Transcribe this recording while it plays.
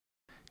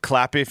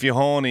Clap if you're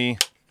horny.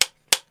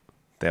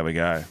 There we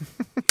go.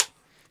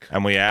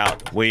 And we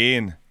out. We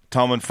in.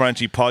 Tom and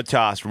Frenchie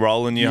podcast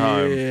rolling you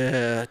home.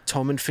 Yeah,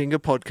 Tom and Finger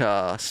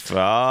podcast.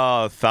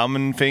 Oh, thumb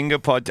and finger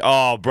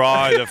Oh,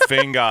 bro, the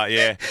finger.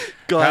 Yeah.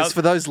 Guys,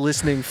 for those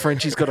listening,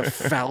 Frenchie's got a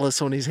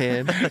phallus on his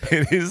hand.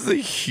 It is the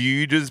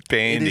hugest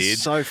bandage. It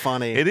is so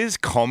funny. It is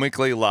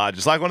comically large.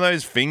 It's like one of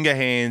those finger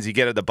hands you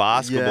get at the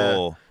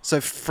basketball. Yeah.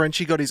 So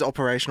Frenchie got his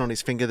operation on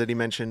his finger that he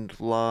mentioned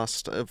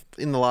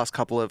in the last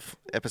couple of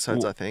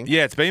episodes, I think.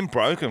 Yeah, it's been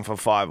broken for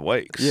 5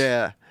 weeks.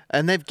 Yeah.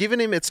 And they've given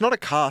him, it's not a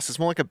cast, it's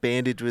more like a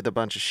bandage with a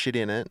bunch of shit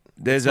in it.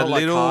 There's it's a not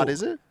little like hard,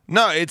 is it?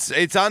 No, it's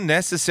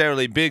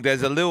unnecessarily big.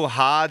 There's a little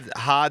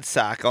hard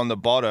sack on the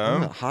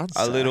bottom. Oh, hard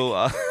sack. A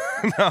little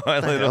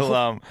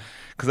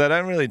because they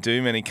don't really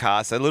do many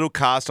casts. A little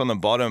cast on the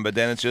bottom, but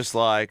then it's just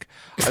like,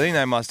 I think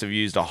they must have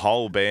used a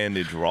whole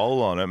bandage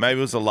roll on it. Maybe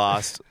it was the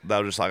last, they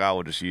were just like, oh,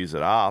 we'll just use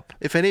it up.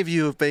 If any of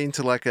you have been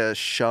to like a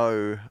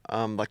show,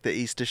 like the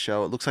Easter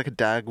show, it looks like a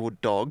Dagwood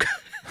dog.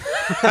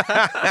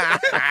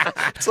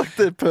 It's like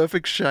the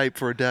perfect shape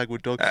for a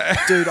Dagwood dog.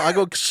 Dude, I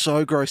got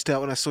so grossed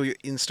out when I saw your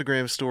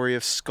Instagram story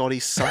of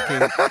Scotty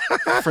sucking,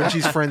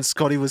 Frenchie's friend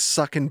Scotty was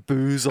sucking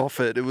booze off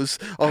it. I was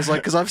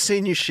like, because I've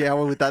seen you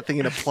shower with that thing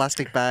in a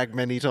plastic bag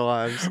many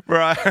times.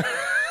 Right.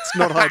 It's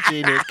not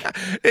hygienic.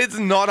 It's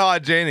not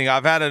hygienic.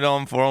 I've had it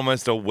on for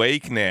almost a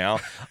week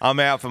now. I'm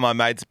out for my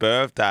mate's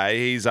birthday.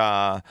 He's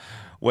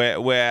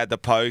we're at the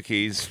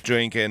pokies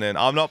drinking, and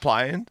I'm not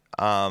playing.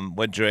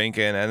 We're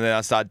drinking, and then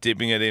I start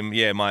dipping it in.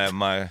 Yeah, my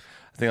I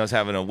think I was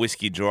having a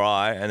whiskey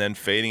dry, and then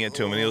feeding it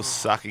to him, and he was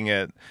sucking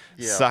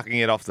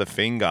it off the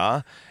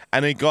finger.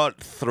 And it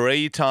got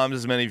 3 times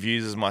as many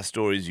views as my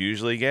stories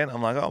usually get.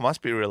 I'm like, oh, it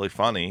must be really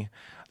funny.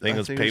 I think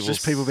it's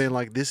just people being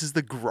like, this is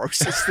the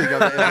grossest thing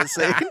I've ever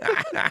seen.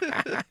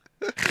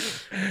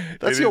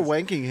 That's your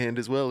wanking hand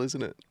as well,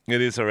 isn't it? It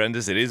is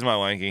horrendous. It is my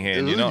wanking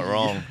hand. You're not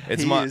wrong. He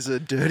is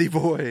a dirty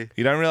boy.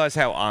 You don't realise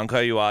how unco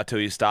you are till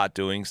you start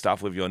doing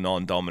stuff with your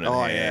non-dominant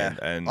hand.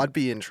 Yeah. And I'd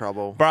be in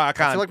trouble. Bro, I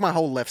can't. I feel like my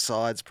whole left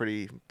side's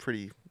pretty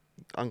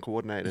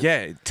uncoordinated.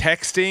 Yeah,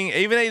 texting,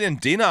 even eating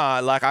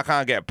dinner, like I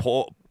can't get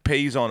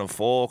peas on a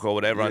fork or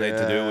whatever I need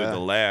to do with the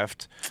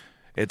left.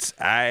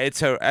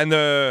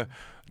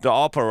 The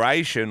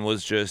operation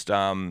was just,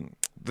 I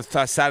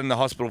sat in the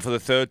hospital for the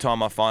 3rd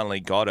time I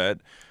finally got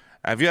it.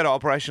 Have you had an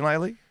operation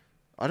lately?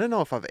 I don't know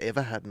if I've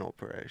ever had an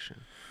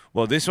operation.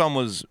 Well, this one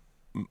was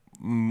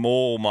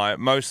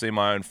mostly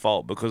my own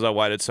fault because I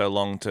waited so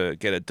long to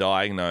get it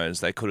diagnosed.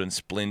 They couldn't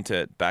splint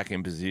it back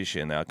in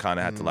position. I kind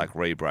of had to like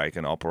re-break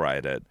and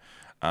operate it,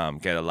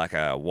 get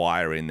a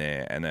wire in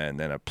there and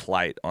then a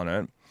plate on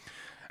it.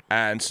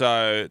 And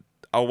so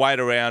I'll wait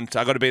around.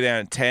 I got to be there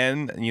at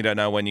 10, and you don't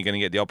know when you're going to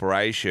get the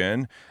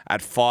operation.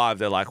 At 5,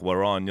 they're like,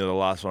 "We're on. You're the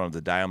last one of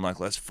the day." I'm like,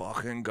 "Let's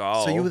fucking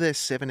go." So you were there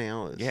 7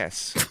 hours?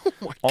 Yes. Oh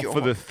my God. Off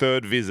for the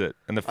 3rd visit,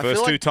 and the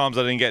first 2 times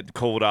I didn't get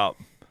called up.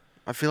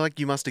 I feel like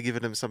you must have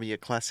given him some of your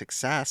classic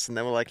sass, and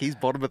they were like, he's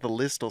bottom of the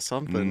list or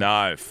something.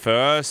 No,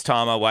 first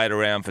time I wait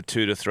around for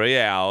 2 to 3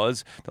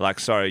 hours, they're like,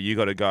 sorry, you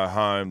got to go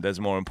home.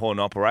 There's more important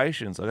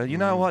operations. I go, you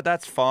know what?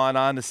 That's fine.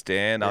 I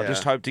understand. I'll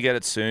just hope to get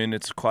it soon.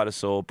 It's quite a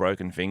sore,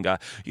 broken finger.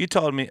 You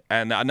told me,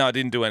 and no, I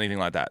didn't do anything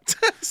like that.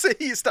 See,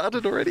 you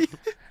started already?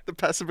 The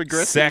passive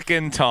aggressive.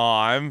 Second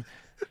time,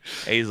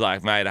 he's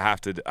like, mate, I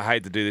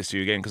hate to do this to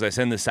you again because they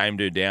send the same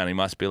dude down. He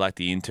must be like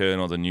the intern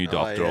or the new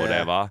doctor or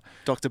whatever.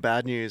 Dr.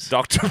 Bad News.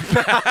 Dr.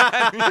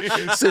 Bad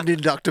News. Send in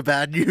Dr.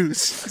 Bad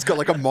News. He's got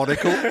like a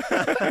monocle.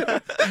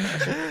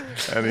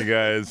 And he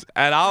goes,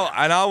 and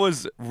I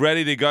was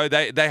ready to go.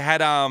 They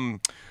had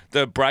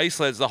the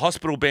bracelets, the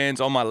hospital bands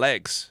on my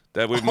legs.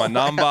 That with my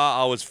number,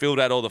 I was filled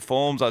out all the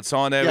forms. I'd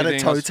signed everything. You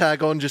had a toe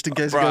tag on just in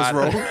case it goes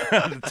wrong.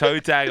 The toe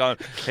tag on.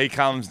 He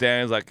comes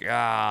down. He's like,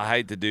 I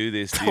hate to do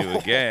this to you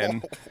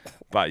again,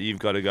 but you've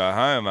got to go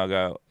home. I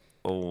go,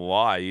 well,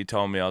 why? You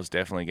told me I was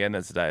definitely getting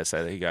it today.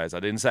 So he goes,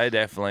 I didn't say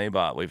definitely,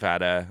 but we've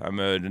had an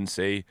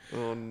emergency.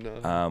 Oh,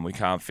 no. We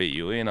can't fit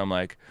you in. I'm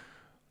like,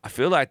 I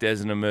feel like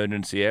there's an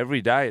emergency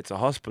every day. It's a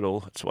hospital.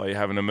 That's why you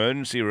have an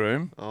emergency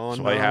room. That's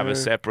why you have a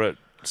separate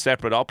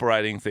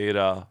operating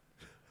theatre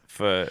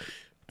for...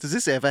 Does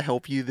this ever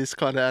help you, this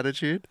kind of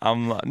attitude?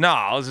 No,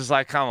 I was just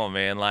like, come on,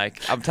 man.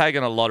 Like, I'm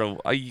taking a lot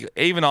of...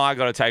 Even I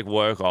got to take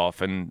work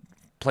off and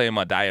plan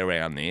my day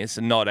around this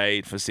and not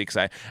eat for 6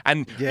 a.m.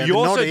 And you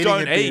also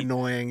don't eat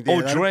annoying.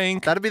 or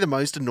drink. That'd be the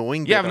most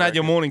annoying. You haven't had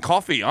your morning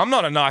coffee. I'm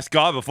not a nice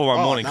guy before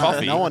my morning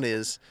coffee. No one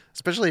is.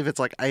 Especially if it's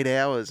like 8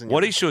 hours.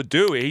 What he should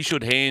do, he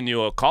should hand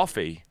you a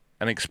coffee,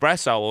 an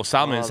espresso or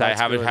something and say,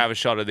 have a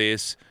shot of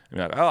this. And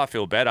you're like, oh, I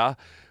feel better.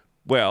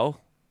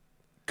 Well,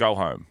 go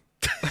home.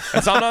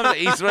 And sometimes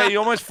he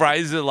almost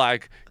phrases it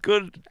like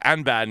good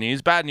and bad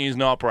news. Bad news,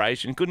 no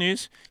operation. Good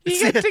news,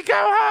 you get to go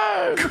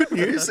home. Good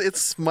news,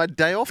 it's my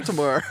day off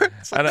tomorrow.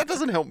 It's like, that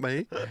doesn't help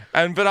me.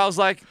 But I was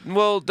like,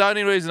 well, the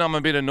only reason I'm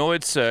a bit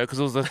annoyed, sir, because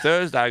it was the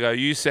Thursday. I go,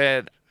 you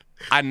said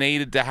I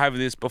needed to have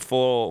this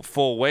before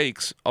 4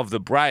 weeks of the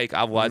break,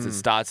 otherwise it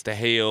starts to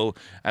heal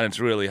and it's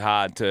really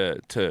hard to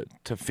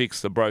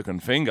fix the broken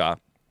finger.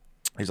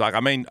 He's like, I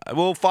mean,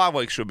 well, 5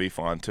 weeks should be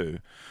fine too.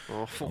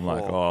 Oh. I'm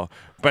like, oh.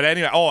 But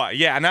anyway,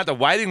 yeah, and at the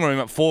waiting room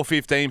at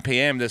 4:15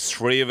 p.m., there's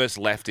 3 of us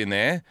left in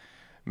there.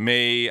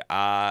 Me,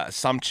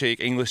 some chick,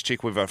 English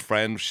chick with her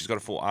friend. She's got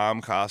a full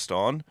arm cast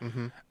on.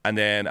 Mm-hmm. And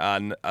then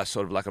a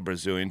sort of like a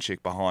Brazilian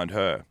chick behind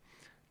her.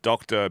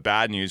 Dr.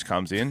 Bad News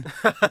comes in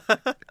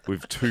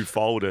with 2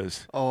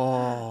 folders.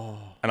 Oh.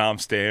 And I'm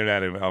staring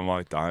at him. I'm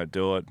like, don't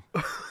do it.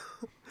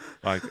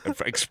 Like,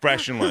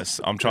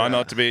 expressionless. I'm trying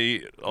not to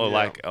be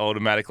like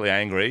automatically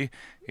angry.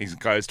 He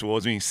goes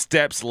towards me,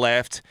 steps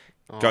left,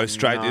 goes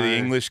straight to the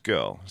English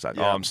girl. He's like,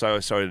 oh, I'm so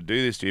sorry to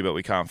do this to you, but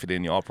we can't fit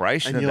in your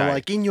operation And today. you're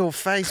like, in your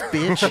face,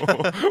 bitch.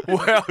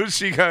 Well,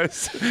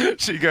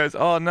 she goes,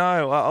 oh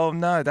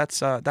no,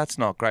 that's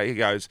not great. He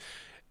goes,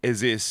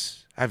 has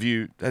this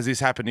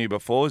happened to you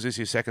before? Is this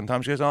your second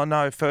time? She goes, oh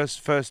no,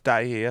 first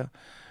day here.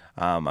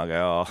 I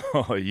go,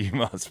 oh, you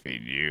must be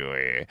new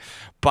here.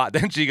 But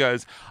then she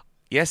goes,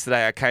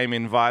 yesterday I came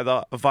in via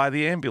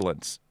the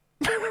ambulance.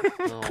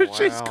 Because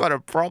she's got a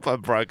proper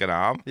broken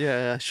arm.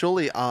 Yeah,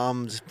 surely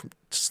arms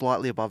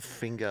slightly above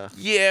finger.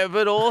 Yeah,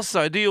 but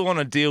also, do you want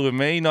to deal with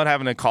me not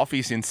having a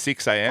coffee since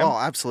 6 a.m.? Oh,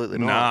 absolutely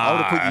not. I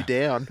would have put you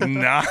down.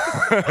 Nah,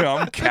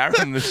 I'm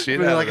carrying the shit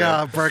We're out like,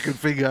 of it. broken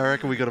finger. I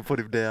reckon we got to put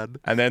him down.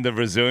 And then the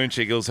Brazilian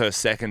chick, it was her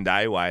second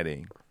day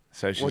waiting.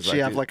 So she's Would she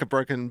have like a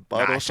broken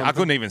butt Nah, or something? I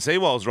couldn't even see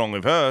what was wrong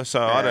with her,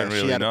 so I don't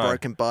really She had know. a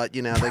broken butt.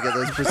 You know, they get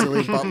those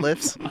Brazilian butt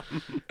lifts.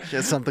 She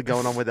had something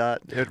going on with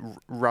that. It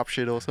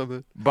ruptured or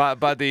something.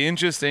 But the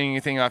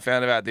interesting thing I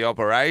found about the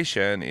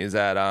operation is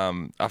that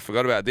I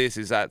forgot about this,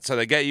 is that so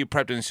they get you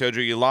prepped in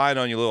surgery, you're lying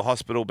on your little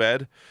hospital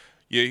bed,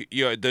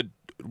 you're the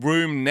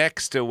room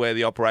next to where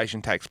the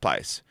operation takes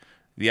place.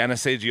 The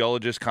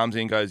anesthesiologist comes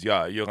in and goes,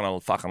 yo, you're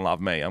gonna fucking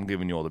love me. I'm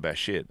giving you all the best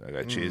shit. I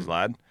go, cheers,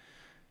 lad.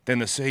 Then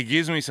he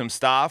gives me some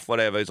stuff,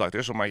 whatever. He's like,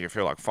 this will make you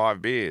feel like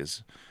 5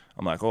 beers.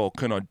 I'm like, oh,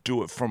 can I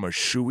do it from a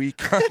shoey?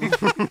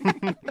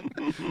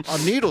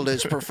 A needle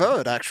is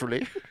preferred,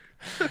 actually.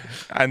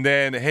 And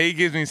then he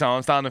gives me some.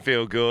 I'm starting to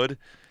feel good.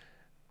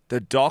 The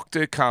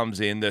doctor comes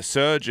in, the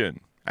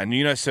surgeon, and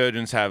you know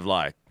surgeons have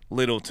like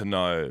little to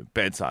no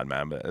bedside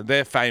manner.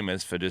 They're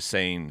famous for just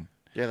seeing.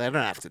 Yeah, they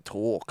don't have to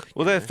talk.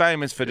 Well, they're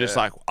famous for just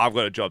like, I've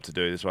got a job to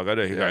do. This is what I got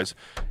to do. He goes,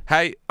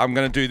 hey, I'm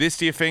going to do this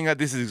to your finger.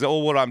 This is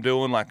all what I'm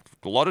doing. Like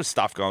a lot of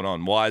stuff going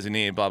on. Wires in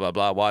here, blah, blah,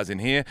 blah. Wires in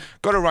here.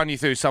 Got to run you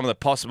through some of the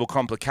possible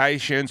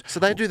complications. So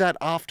they do that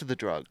after the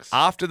drugs?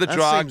 After the that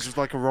drugs. seems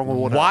like a wrong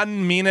order.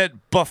 1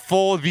 minute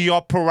before the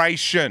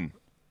operation.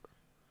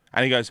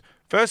 And he goes,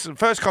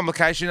 first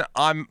complication,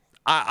 I'm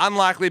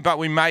unlikely, but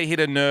we may hit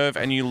a nerve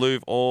and you lose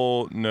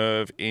all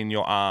nerve in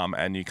your arm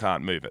and you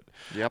can't move it.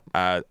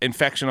 Yep.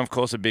 Infection, of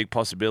course, a big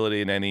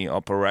possibility in any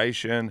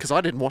operation. Because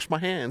I didn't wash my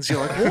hands.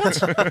 You're like,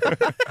 what?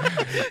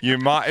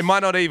 It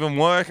might not even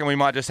work, and we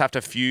might just have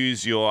to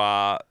fuse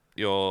your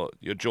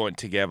joint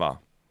together.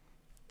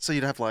 So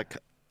you'd have like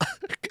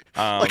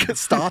a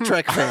Star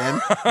Trek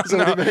fan. Is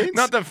that what it means?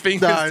 Not the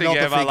fingers No, together, not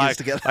the fingers like,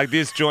 together. like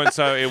this joint,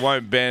 so it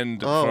won't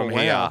bend from wow.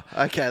 here.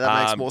 Okay,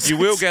 that makes more sense. You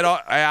will get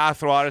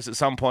arthritis at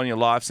some point in your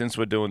life since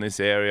we're doing this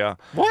area.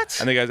 What?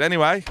 And he goes,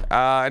 anyway,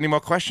 any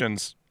more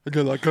questions? And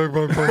you're like, go.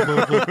 Can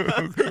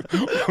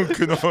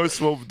I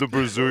swap the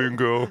Brazilian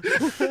girl?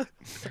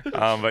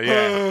 But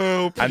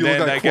yeah. And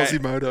then then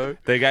Quasimodo.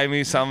 they gave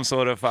me some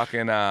sort of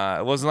fucking,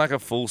 it wasn't like a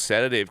full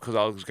sedative because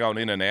I was going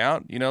in and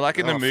out. You know, like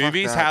in the fuck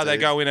movies, that, how they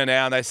dude. go in and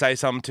out and they say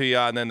something to you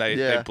and then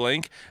they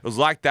blink. It was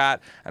like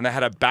that. And they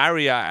had a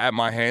barrier at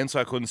my hand so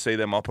I couldn't see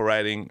them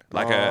operating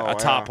like a wow.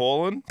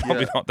 tarpaulin.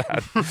 Probably not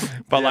that.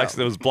 But like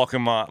it was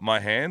blocking my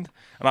hand.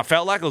 And I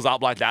felt like it was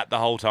up like that the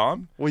whole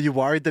time. Were you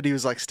worried that he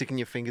was like sticking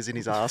your fingers in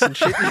his ass and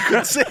shit and you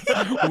couldn't see?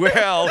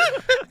 Well,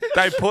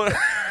 they put...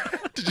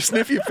 Did you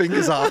sniff your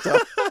fingers after?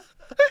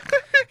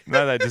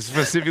 No, they just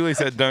specifically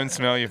said don't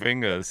smell your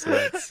fingers. So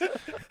that's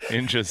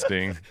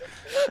interesting.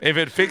 If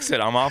it fixed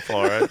it, I'm up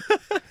for it.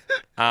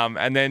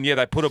 And then,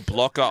 they put a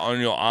blocker on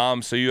your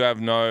arm so you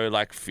have no,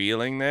 like,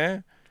 feeling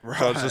there. Right.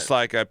 So it's just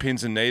like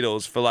pins and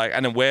needles for like,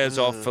 and it wears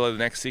off for the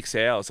next 6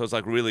 hours. So it's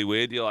like really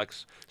weird. You like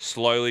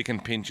slowly can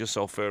pinch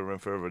yourself further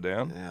and further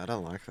down. Yeah, I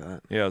don't like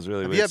that. Yeah, it was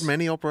really Have weird. you had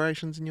many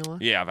operations in your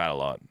life? Yeah, I've had a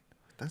lot.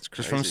 That's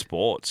crazy. Just from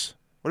sports.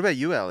 What about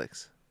you,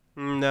 Alex?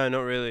 No,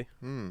 not really.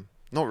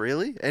 Not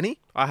really? Any?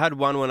 I had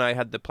one when I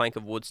had the plank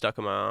of wood stuck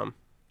in my arm.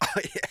 Oh,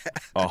 yeah.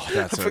 Oh,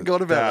 that's I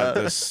forgot about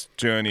that. The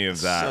journey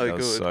of that. So That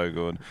was good. so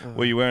good.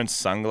 Were you wearing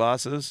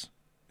sunglasses?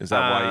 Is that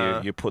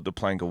why you put the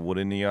plank of wood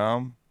in the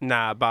arm?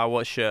 Nah, but I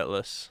was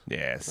shirtless.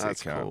 Yeah, sick,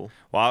 That's huh? cool.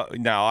 Well,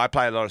 no, I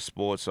play a lot of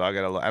sports, so I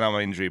get a lot, and I'm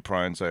injury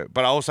prone. So,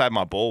 but I also had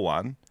my ball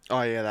one,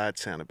 Oh, yeah, that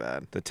sounded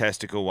bad. the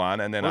testicle one,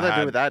 and then What do they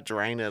do with I that?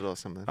 Drain it or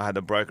something? had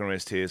the broken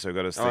wrist here, so I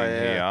got a thing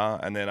yeah. here,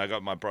 and then I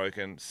got my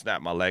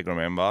snapped my leg.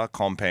 Remember,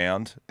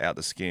 compound out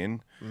the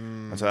skin,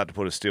 and so I had to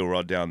put a steel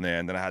rod down there,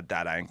 and then I had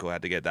that ankle, I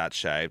had to get that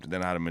shaped, and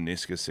then I had a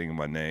meniscus thing in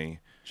my knee.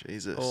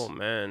 Jesus. Oh,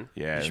 man.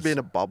 Yeah, You should be in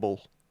a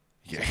bubble.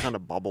 Yeah. Some kind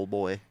of bubble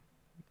boy.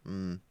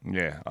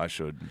 yeah, I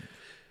should,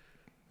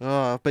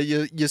 Oh, but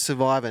you're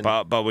surviving.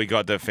 but we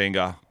got the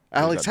finger.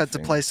 Alex got had the to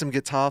finger. play some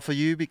guitar for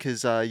you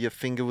because your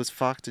finger was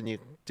fucked and you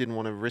didn't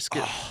want to risk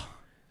it.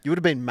 You would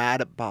have been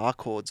mad at bar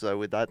chords though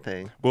with that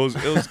thing. Well, it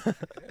was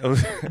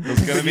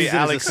going to be Use it as a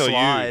Alex or you.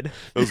 slide.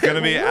 It was going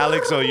to be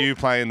Alex or you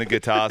playing the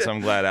guitar, so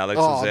I'm glad Alex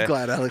Oh, was I'm there.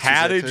 glad Alex was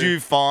How there did too. you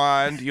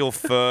find your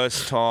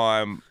first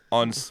time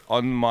on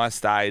my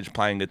stage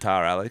playing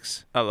guitar,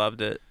 Alex? I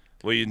loved it.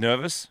 Were you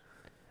nervous?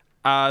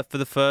 For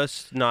the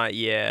first night,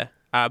 yeah.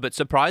 But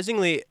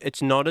surprisingly,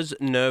 it's not as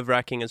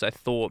nerve-wracking as I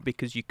thought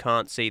because you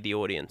can't see the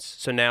audience.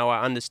 So now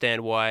I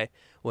understand why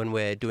when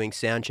we're doing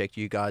sound check,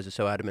 you guys are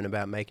so adamant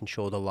about making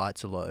sure the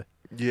lights are low.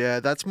 Yeah,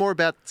 that's more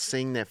about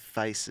seeing their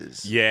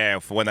faces. Yeah,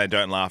 for when they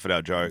don't laugh at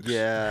our jokes.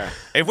 Yeah,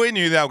 If we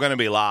knew they were going to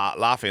be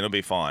laughing, it'll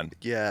be fine.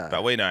 yeah.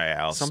 But we know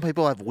ours. Some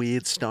people have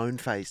weird stone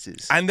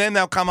faces. And then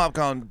they'll come up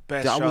going,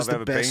 best That show was I've the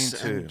ever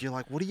best. been And to. you're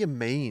like, what do you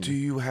mean? Do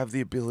you have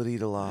the ability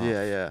to laugh?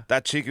 Yeah, yeah,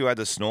 That chick who had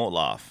the snort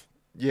laugh.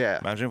 yeah.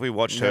 Imagine if we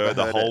watched Never her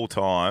the heard whole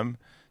time,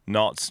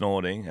 not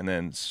snorting, and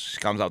then she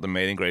comes up to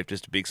meet and greet,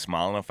 just a big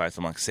smile on her face.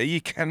 I'm like, see, you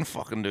can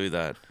fucking do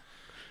that.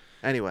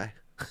 Anyway,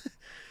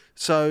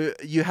 so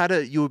you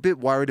were a bit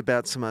worried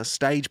about some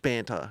stage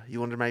banter. You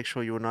wanted to make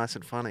sure you were nice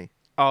and funny.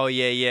 Oh,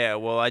 yeah.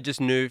 Well, I just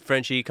knew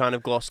Frenchie kind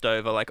of glossed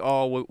over, like,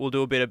 oh, we'll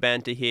do a bit of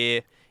banter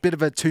here. Bit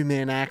of a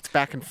two-man act,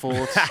 back and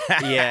forth.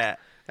 Yeah.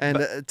 And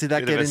did that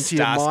Bit get of a into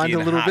your mind Starsky a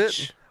and little Hutch.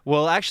 bit?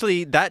 Well,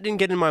 actually, that didn't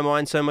get in my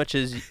mind so much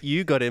as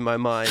you got in my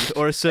mind,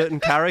 or a certain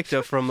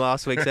character from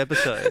last week's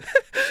episode.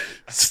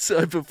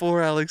 So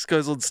before Alex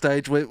goes on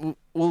stage,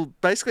 well,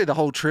 basically the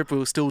whole trip we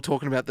were still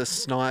talking about the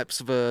Snipes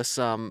versus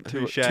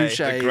Touche.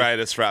 The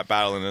greatest rap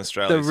battle in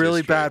Australia. the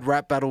really bad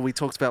rap battle we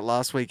talked about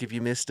last week. If you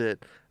missed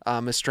it,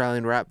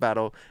 Australian rap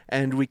battle,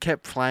 and we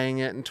kept playing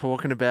it and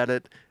talking about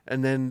it,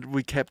 and then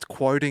we kept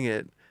quoting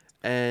it.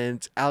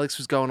 And Alex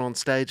was going on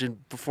stage,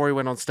 and before he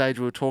went on stage,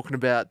 we were talking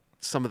about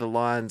some of the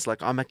lines,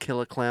 like "I'm a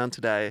killer clown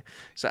today."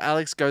 So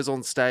Alex goes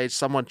on stage,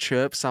 someone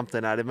chirps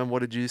something at him, and what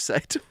did you say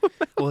to him?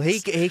 Well, he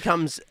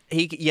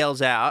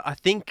yells out, I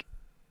think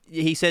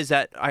he says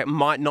that I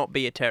might not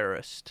be a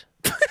terrorist.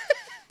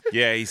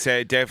 Yeah, he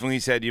definitely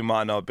said you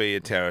might not be a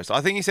terrorist. I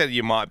think he said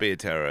you might be a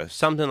terrorist.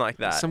 Something like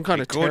that. Some kind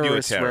He of called you a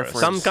terrorist terrorist. reference.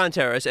 Some kind of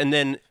terrorist. And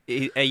then,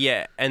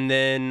 and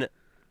then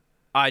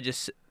I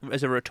just,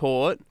 as a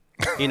retort,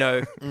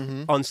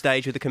 on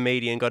stage with a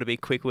comedian, got to be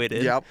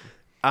quick-witted. Yep.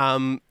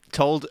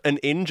 Told an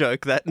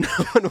in-joke that no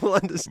one will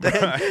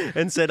understand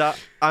and said,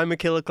 I'm a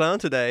killer clown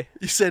today.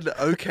 You said,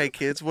 "Okay,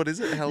 kids, what is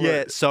it?" Hello.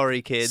 Yeah,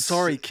 sorry, kids.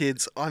 Sorry,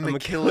 kids, I'm a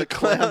killer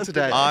clown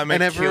today. I'm a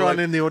and everyone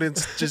killer- in the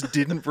audience just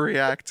didn't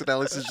react. And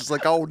Alex is just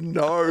like, "Oh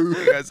no."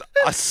 He goes,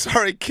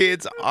 sorry,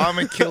 kids, I'm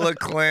a killer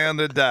clown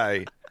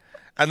today.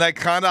 And they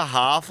kind of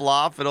half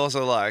laugh, but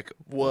also like,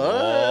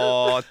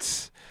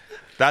 what?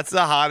 That's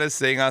the hardest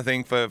thing, I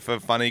think, for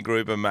funny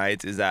group of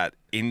mates is that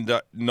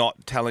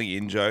not telling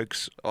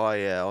in-jokes Oh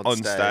yeah, on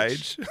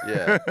stage.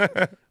 Yeah.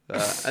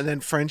 And then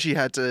Frenchie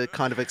had to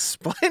kind of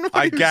explain what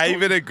I he was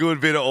gave it a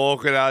good bit of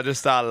awkward. I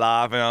just started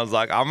laughing. I was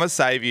like, I'm going to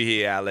save you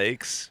here,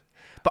 Alex.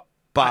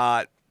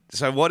 But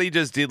so what he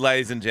just did,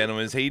 ladies and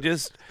gentlemen, is he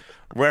just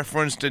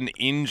referenced an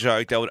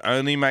in-joke that would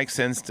only make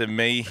sense to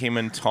me, him,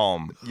 and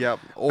Tom. Yep.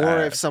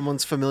 Or if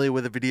someone's familiar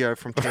with a video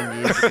from 10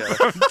 years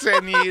ago.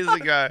 10 years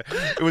ago.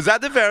 It was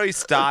at the very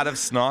start of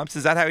Snipes.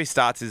 Is that how he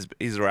starts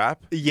his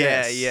rap?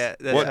 Yeah, Yes. yeah.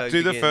 That's how it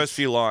Do the begins. first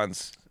few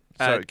lines.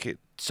 Sorry, kid.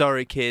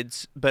 Sorry,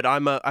 kids, but I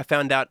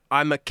found out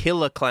I'm a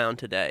killer clown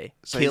today.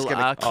 So he's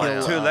gonna Oh,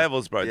 kill- two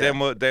levels, bro.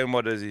 yeah. Then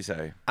what does he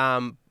say?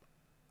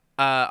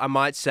 I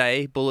might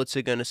say bullets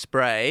are gonna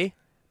spray,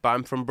 but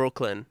I'm from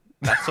Brooklyn.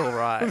 That's all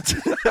right.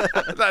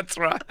 That's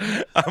right.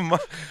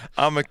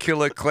 I'm a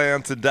killer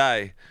clown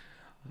today.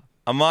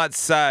 I might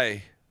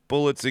say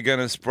bullets are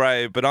gonna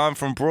spray, but I'm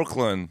from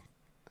Brooklyn.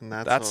 And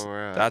that's That's all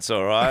right. that's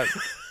all right.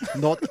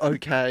 Not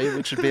okay,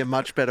 which would be a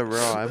much better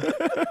rhyme.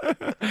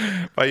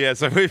 But yeah,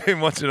 so we've been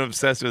watching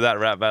Obsessed with that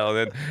rap battle,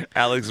 and then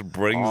Alex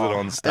brings it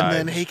on stage. And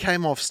then he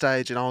came off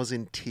stage and I was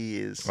in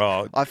tears.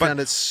 Oh, I but found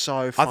it so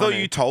I funny. thought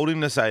you told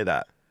him to say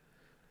that.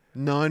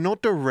 No,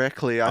 not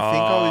directly. I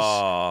think I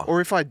was... Or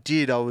if I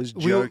did, I was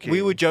joking.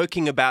 We were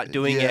joking about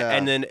doing it, Yeah.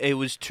 and then it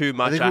was too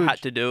much. think I we were-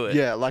 had to do it.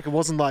 Yeah, like it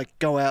wasn't like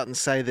go out and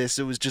say this.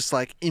 It was just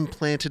like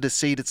implanted a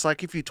seed. It's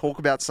like if you talk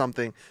about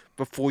something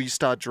before you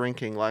start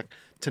drinking, like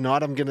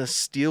tonight I'm going to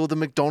steal the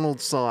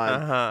McDonald's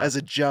sign as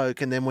a joke.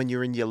 And then when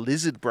you're in your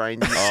lizard brain,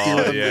 you steal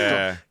the yeah.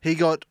 McDonald's. He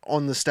got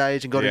on the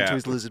stage and got Yeah. into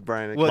his lizard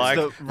brain. Well, Like,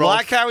 the Rolf-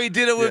 like how he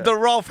did it with the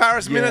Rolf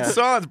Harris minute Yeah.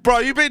 signs. Bro,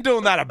 you've been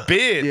doing that a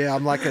bit. Yeah,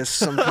 I'm like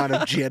some kind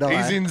of Jedi.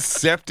 He's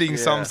incepting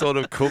some Yeah. sort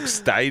of cook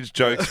stage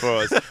jokes for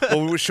us.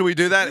 Well, should we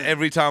do that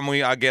every time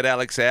we get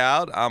Alex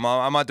out? I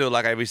might do it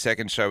like every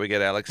second show we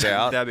get Alex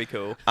out. That'd be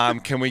cool.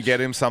 Can we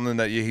get him something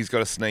that he's got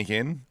to sneak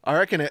in? I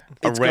reckon it's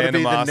got to be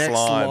random the ass next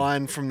line.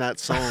 line from that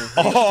song.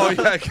 Oh,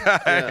 yeah,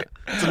 okay.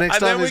 So next And time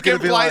then we he's gonna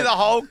can be play like, the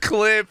whole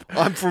clip.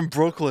 I'm from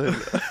Brooklyn.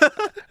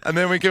 And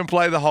then we can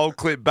play the whole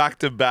clip back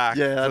to back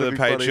Yeah, for that'd the be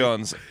funny.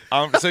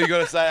 Patreons. So you got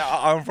to say,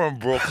 I'm from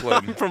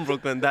Brooklyn. From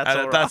Brooklyn. That's all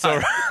And right. that's all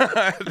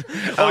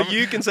right. Oh,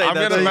 you can say I'm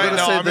that. gonna You too. gotta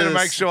say I'm gonna the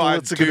make sure I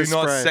bullets are do gonna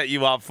not spray. set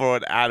you up for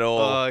it at all.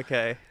 Oh,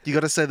 okay. You got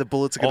to say the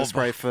bullets are going to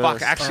spray first.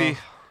 Fuck, actually,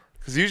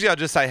 because usually I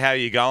just say how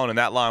you going, and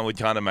that line would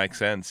kind of make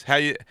sense. How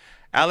you,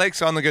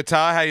 Alex, on the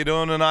guitar? How you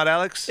doing tonight,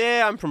 Alex?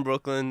 Yeah, I'm from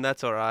Brooklyn.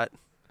 That's all right.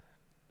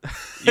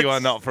 You are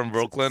not from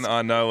Brooklyn.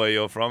 I know where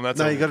you're from. That's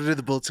No, all. you got to do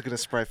the bullets are going to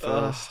spray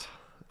first.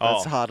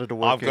 That's Oh, harder to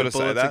work I've gotta in. say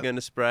Bullets that? are going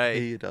to spray.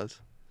 He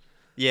does.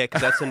 Yeah,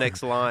 because that's the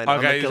next line. I'm a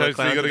Okay, killer so you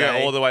clown got to go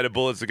today. all the way to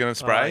bullets are gonna Oh,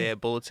 spray. yeah,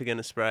 bullets are going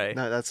to spray.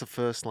 No, that's the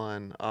first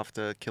line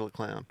after Killer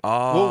Clown.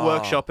 Oh. We'll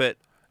workshop it.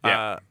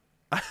 Yeah.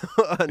 Yeah,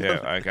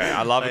 Yeah, okay.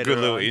 I love a Later good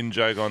little on. in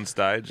joke on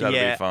stage. That'd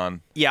Yeah. be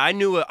fun. Yeah, I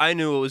knew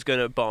it was going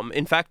to bomb.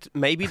 In fact,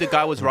 maybe the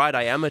guy was right.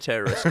 I am a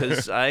terrorist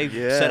because I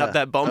set up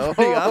that bomb Oh,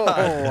 pretty hard.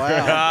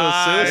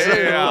 wow.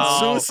 Yeah.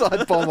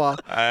 Suicide bomber.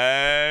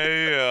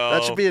 Hey,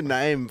 That should be a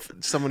name for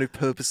someone who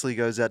purposely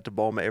goes out to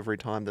bomb every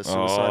time. The suicide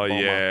Oh bomber.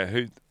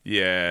 yeah,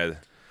 yeah,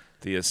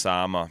 the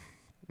Osama.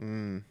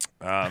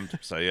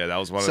 So yeah, that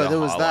was one of So the there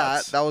was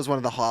highlights. that. That was one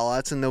of the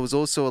highlights, and there was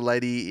also a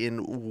lady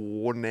in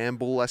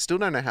Warrnambool. I still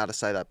don't know how to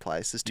say that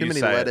place. There's too You many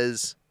say it.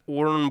 letters.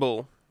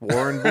 Warrnambool.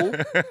 Warrnambool.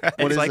 What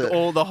It's is like it?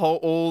 all the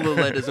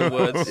letters and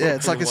words. Yeah,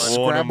 it's like a in one.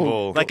 Scrabble.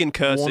 Warrnambool. Like in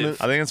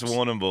cursive. I think it's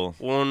Warrnambool.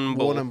 Warrnambool.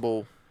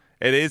 Warrnambool.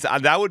 It is.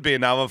 That would be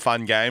another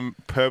fun game.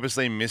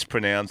 Purposely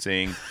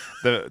mispronouncing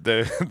the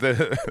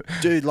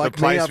Dude, like the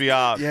place me, we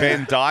are. yeah.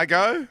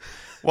 Bendigo.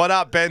 What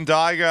up,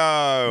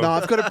 Bendigo? No,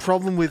 I've got a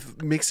problem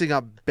with mixing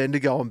up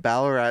Bendigo and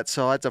Ballarat,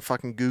 so I had to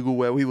fucking Google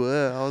where we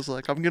were. I was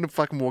like, I'm gonna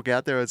fucking walk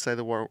out there and say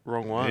the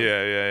wrong one.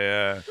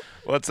 Yeah.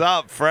 What's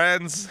up,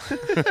 friends?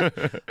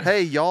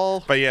 Hey,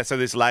 y'all. But yeah, so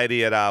this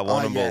lady at Oh,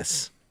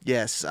 Warrnambool.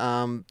 yes.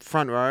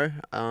 Front row.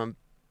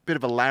 Bit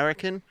of a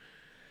larrikin.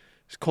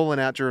 She's calling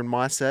out during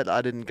my set.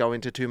 I didn't go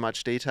into too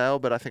much detail,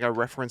 but I think I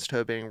referenced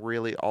her being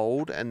really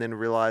old and then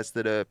realized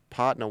that her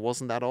partner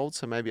wasn't that old,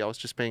 so maybe I was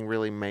just being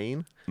really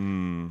mean.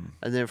 And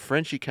then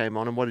Frenchie came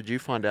on, and what did you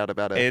find out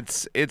about her?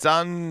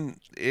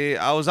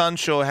 I was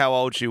unsure how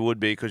old she would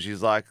be because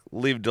she's like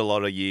lived a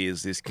lot of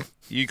years.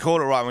 You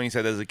called it right when you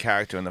said there's a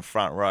character in the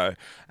front row,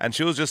 and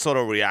she was just sort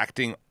of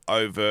reacting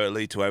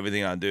overtly to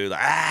everything I do,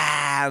 like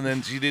and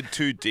then she did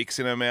two dicks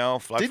in her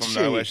mouth, like Did from she?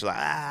 nowhere. She's like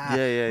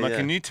Yeah, I'm like, yeah.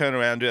 can you turn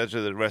around and do that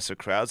to the rest of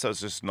the crowd? So it's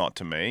just not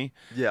to me.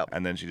 Yep.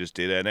 And then she just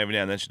did it, and every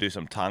now and then she'd do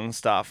some tongue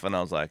stuff, and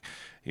I was like,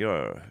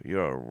 You're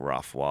a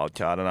rough wild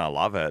card, and I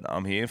love it.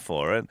 I'm here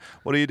for it.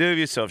 What do you do with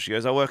yourself? She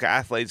goes, I work at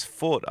Athlete's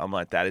Foot. I'm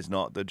like, that is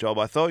not the job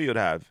I thought you'd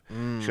have.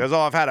 She goes, oh,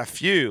 I've had a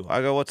few.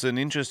 I go, what's an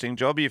interesting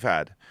job you've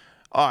had?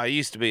 Oh, I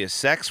used to be a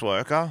sex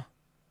worker.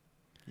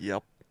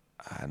 Yep.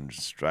 And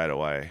straight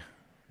away,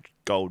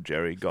 gold,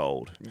 Jerry,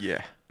 gold.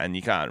 Yeah. And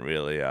you can't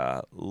really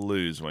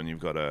lose when you've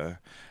got a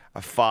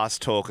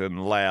fast-talking,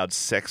 loud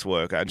sex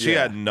worker. And she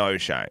Yeah. had no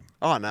shame.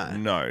 Oh, no.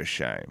 No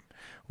shame.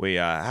 We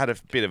had a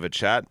bit of a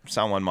chat.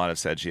 Someone might have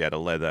said she had a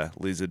leather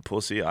lizard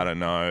pussy. I don't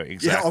know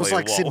exactly. Yeah, I was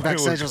like what sitting we were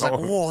backstage. I was like,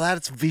 going- whoa,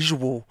 that's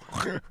visual.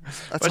 That's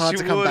But hard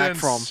she to come back wouldn't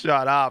from.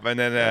 Shut up. And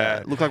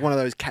then, Looked like one of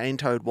those cane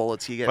toad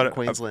wallets you get in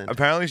Queensland.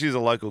 apparently she's a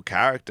local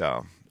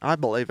character. I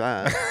believe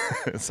that.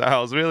 So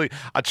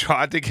I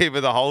tried to keep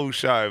her the whole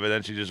show, but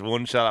then she just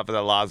wouldn't shut up for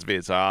the last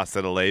bit. So I asked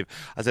her to leave.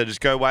 I said,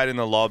 just go wait in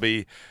the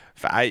lobby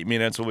for 8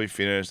 minutes. We'll be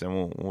finished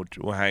and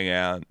we'll hang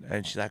out.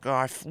 And she's like, oh,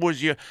 I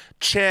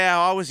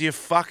was your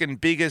fucking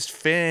biggest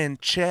fan.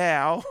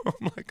 Ciao.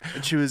 I'm like,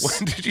 And she was.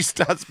 when did you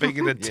start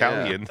speaking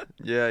Italian?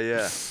 Yeah.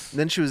 And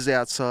then she was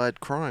outside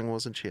crying,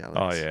 wasn't she, Alex?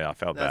 Oh, yeah, I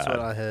felt That's bad.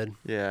 what I heard.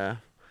 Yeah.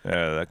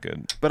 Yeah, that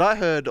good. But I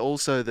heard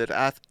also that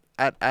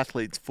at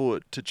Athlete's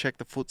Foot, to check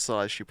the foot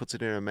size, she puts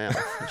it in her mouth.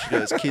 And she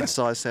goes, kid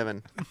size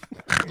 7.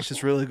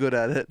 She's really good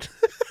at it.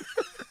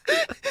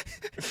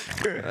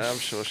 I'm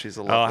sure she's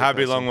a lot. Oh,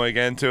 happy long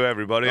weekend to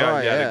everybody. Oh,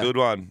 Hope you had yeah. a good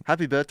one.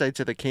 Happy birthday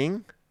to the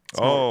king. It's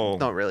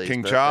not really his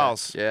King birthday.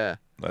 Charles. Yeah.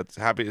 That's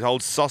happy.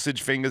 Old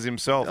sausage fingers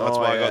himself. That's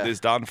Oh, why I got yeah. this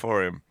done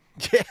for him.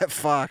 Yeah,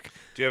 fuck.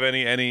 Do you have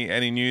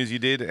any news you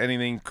did?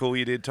 Anything cool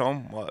you did,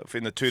 Tom? What,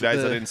 in the 2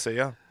 days I didn't see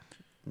you?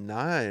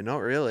 No, not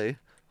really.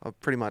 I've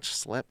pretty much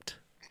slept.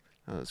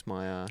 That was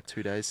my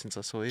 2 days since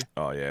I saw you.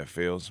 Oh yeah,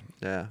 feels.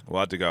 Yeah. Well,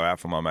 I had to go out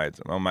for my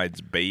mate's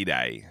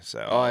B-day, so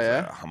I was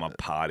yeah? like, I'm a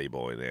party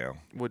boy now.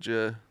 Did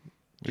you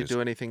Just-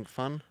 do anything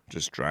fun?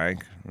 Just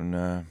drank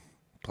and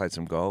played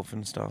some golf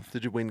and stuff.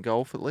 Did you win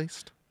golf at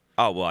least?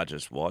 Oh well, I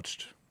just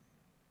watched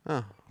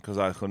Oh, because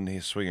I couldn't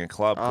hear swing a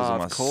club because of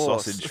my of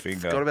course. sausage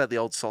Forgot finger. about the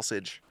old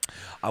sausage.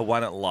 I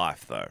won it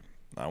live though.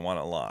 I won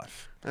it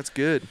live. That's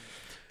good.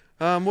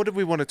 What did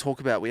we want to talk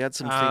about? We had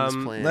some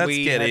things planned. Let's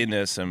We get had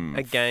into some.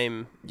 A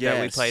game that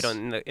we Yes. played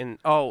on the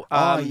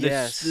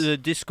yes. the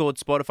Discord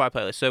Spotify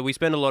playlist. So we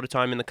spend a lot of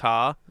time in the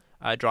car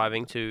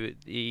driving to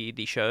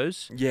the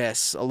shows.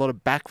 Yes, a lot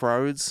of back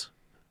roads.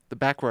 The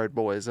back road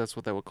boys, that's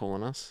what they were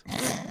calling us.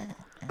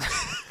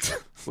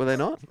 Were they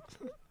not?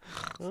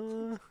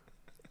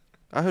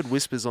 I heard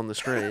whispers on the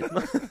street.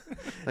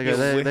 They Yeah,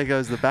 go, there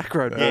goes the back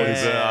road boys.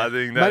 Yeah. I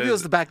think that Maybe it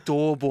was the back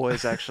door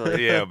boys,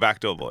 actually. yeah,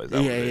 backdoor boys.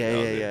 That Yeah, was it, yeah, that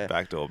was yeah, it. yeah.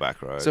 Backdoor,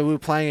 back road. So we were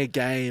playing a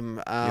game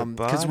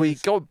because we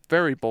buddies. got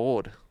very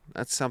bored.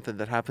 That's something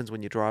that happens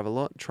when you drive a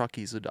lot.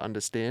 Truckies would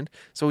understand.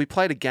 So we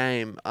played a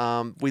game.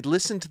 We'd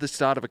listened to the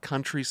start of a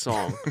country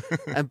song,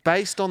 and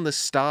based on the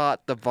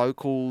start, the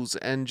vocals,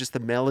 and just the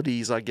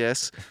melodies, I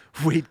guess,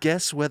 we'd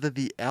guess whether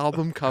the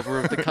album cover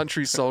of the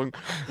country song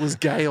was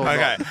gay or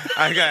Okay,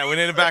 not. okay, we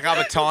need to back up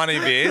a tiny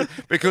bit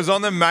because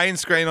on the main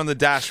screen on the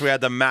dash we had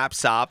the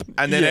maps up,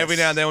 and then every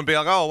Yes. now and then we'd be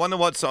like, "Oh, I wonder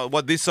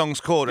what this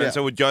song's called," and Yeah.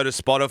 so we'd go to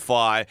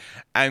Spotify,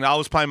 and I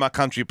was playing my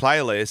country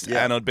playlist,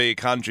 Yeah. and it'd be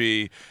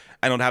country,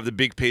 and I'd have the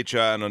big picture,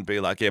 and it'd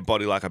be like, "Yeah,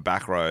 body like a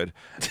back road,"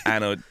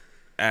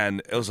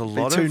 and it was a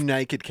lot Two of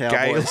naked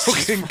cowboys.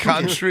 gay-looking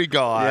country Yeah,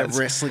 guys.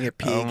 wrestling a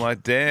pig. Oh my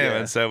damn! Yeah.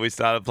 And so we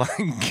started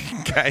playing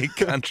gay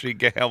country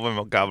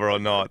album cover or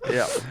not.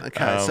 Yeah.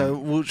 Okay. So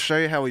we'll show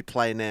you how we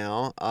play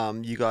now.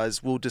 You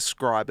guys will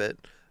describe it.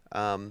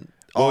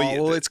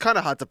 Well, It's kind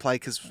of hard to play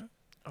because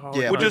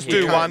We'll just we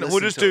do can't one. We'll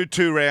listen just to do it.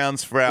 2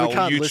 rounds for our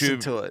can't listen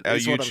YouTube, to it, our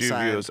is what I'm YouTube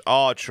saying. viewers.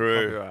 Oh,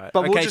 true. Copyright.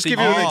 But we'll Okay, just so give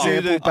you an do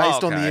example the-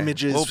 based on the okay.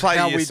 images. We'll play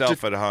how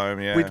yourself at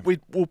home. Yeah.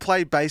 We'll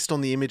play based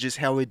on the images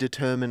how we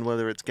determine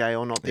whether it's gay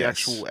or not. The Yes.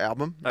 actual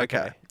album.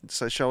 Okay.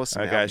 So show us.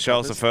 Some Okay, album show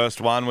us the covers.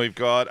 first one. We've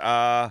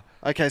got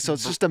Okay, so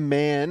it's just a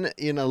man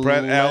in a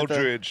Brett leather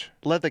Eldridge.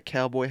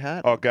 cowboy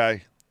hat.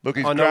 Okay. Look,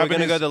 he's Oh, no, we're grabbing going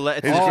to his, go the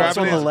left. he's Oh, it's grabbing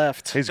on the his,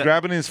 left. He's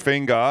grabbing his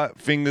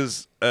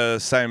fingers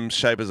same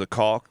shape as a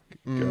cock.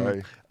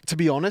 Okay. To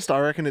be honest, I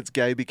reckon it's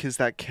gay because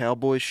that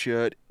cowboy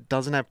shirt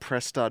doesn't have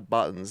press stud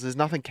buttons. There's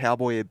nothing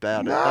cowboy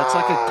about it. That's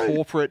like a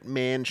corporate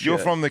man shirt. You're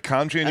from the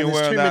country and, and you're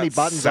there's wearing too that many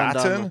buttons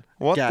satin? undone.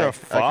 What Gay. the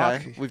fuck?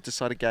 Okay, we've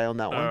decided gay on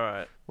that one. All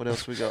right. What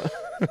else we got?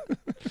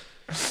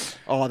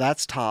 Oh,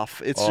 that's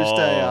tough. It's just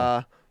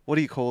a what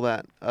do you call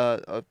that?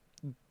 A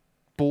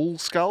bull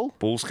skull.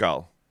 Bull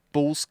skull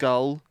Bull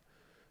skull.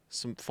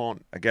 Some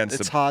font. against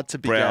It's the hard to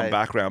be brown gay.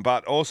 background.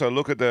 But also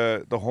look at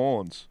the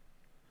horns.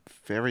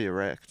 Very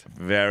erect.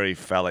 Very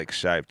phallic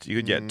shaped. You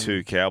could get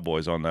 2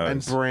 cowboys on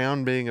And those.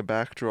 brown being a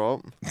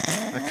backdrop.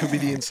 That could be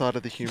the inside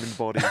of the human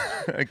body.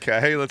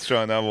 Okay, let's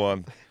try another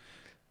one.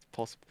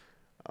 Possible.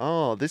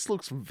 Oh, this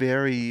looks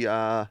very.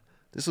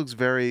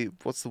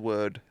 What's the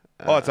word?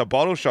 Oh, it's a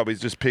bottle shop. He's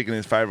just picking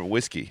his favourite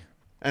whiskey.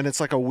 And it's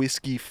like a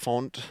whiskey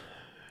font.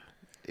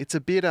 It's a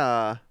bit.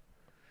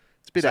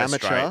 It's a bit Say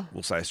amateur. straight.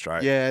 We'll say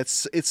straight. Yeah,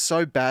 it's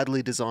so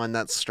badly designed.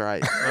 That's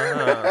straight.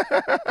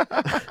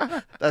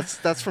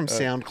 That's from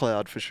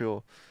SoundCloud for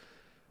sure.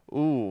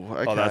 Ooh,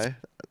 okay. that's-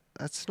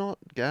 That's not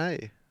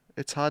gay.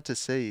 It's hard to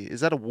see.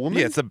 Is that a woman?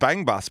 Yeah, it's a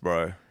bang bus,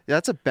 bro. Yeah,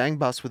 that's a bang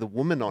bus with a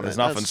woman on There's it.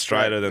 nothing That's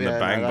straighter than Yeah, the no,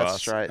 bang that's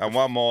bus. Straight. And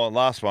one more,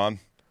 last one.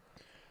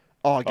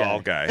 Oh, gay. Oh,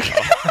 okay.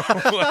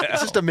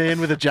 It's just a man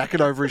with a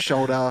jacket over his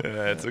shoulder.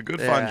 Yeah, it's a good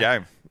fun Yeah.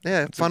 game.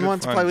 Yeah, It's a fun good one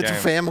to fun play with your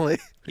game. family.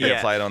 Yeah,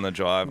 Yeah. play it on the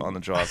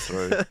drive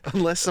through.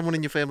 Unless someone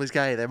in your family's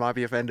gay, they might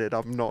be offended.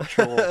 I'm not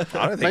sure. I don't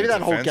think Maybe it's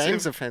that whole offensive.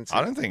 game's offensive.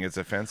 I don't think it's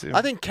offensive.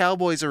 I think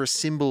cowboys are a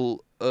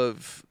symbol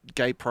of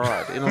gay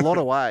pride in a lot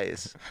of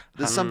ways.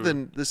 There's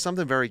something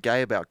very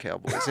gay about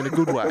cowboys in a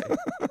good way.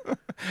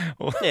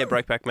 Yeah,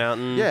 Breakback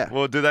Mountain. Yeah.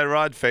 Well, do they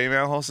ride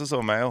female horses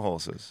or male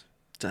horses?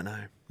 Don't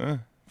know.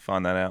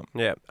 Find that out.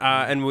 Yeah.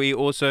 And we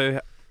also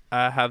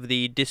have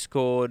the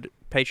Discord,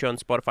 Patreon,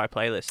 Spotify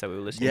playlist that we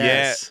were listening Yeah.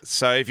 Yes. Yeah.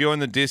 So if you're in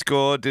the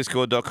Discord,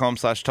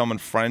 discord.com/Tom and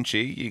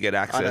Frenchie, you get I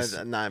access.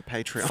 don't know.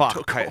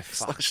 Fuck.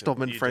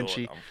 Patreon.com/Tom and You do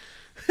Frenchie.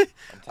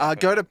 it.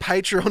 Go to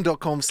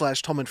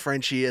patreon.com/Tom and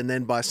Frenchie, and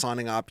then by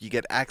signing up, you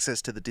get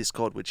access to the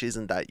Discord, which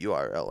isn't that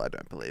URL, I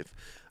don't believe.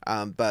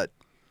 But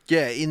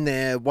yeah, in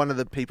there, one of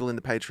the people in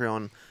the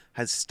Patreon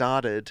has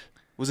started.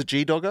 Was it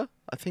G-Dogger?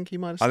 I think he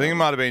might have I started. think it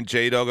might have been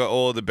G-Dogger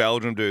or the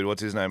Belgium dude.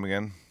 What's his name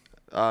again?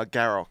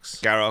 Garox.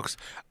 Garox.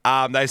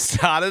 They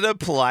started a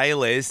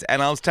playlist,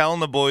 and I was telling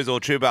the boys all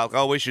true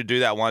about, we should do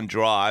that one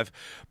drive.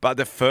 But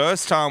the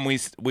first time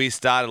we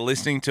started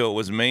listening to it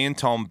was me and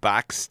Tom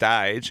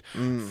backstage.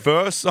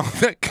 First song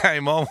that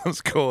came on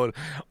was called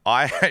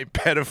 "I Hate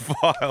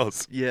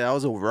Pedophiles." Yeah, I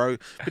was all rogue.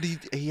 But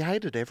he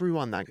hated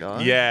everyone, that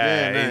guy.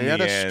 Yeah, no, in he had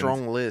the a end.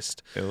 strong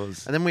list. It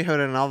was. And then we heard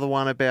another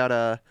one about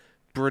a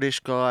British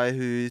guy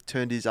who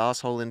turned his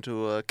asshole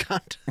into a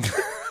cunt.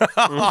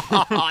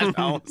 That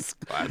was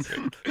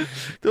classic.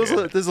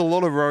 There's a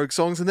lot of rogue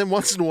songs, and then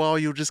once in a while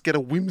you'll just get a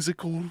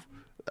whimsical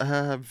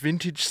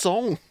vintage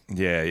song.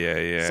 Yeah.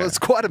 So it's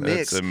quite a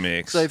mix. It's a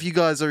mix. So if you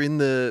guys are in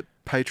the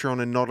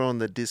Patreon and not on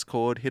the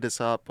Discord, hit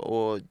us up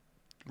or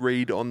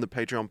read on the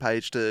Patreon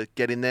page to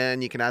get in there,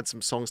 and you can add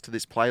some songs to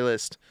this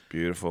playlist.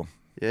 Beautiful.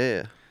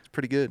 Yeah, it's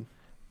pretty good.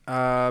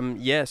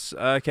 Yes.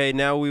 Okay,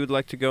 now we would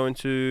like to go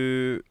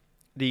into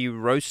the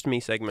Roast Me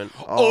segment.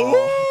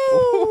 Oh.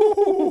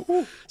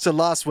 So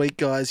last week,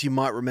 guys, you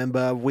might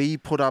remember we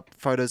put up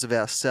photos of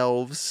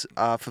ourselves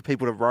for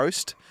people to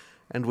roast,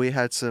 and we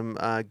had some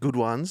good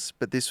ones,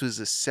 but this was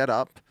a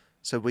setup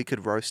so we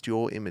could roast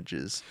your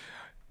images.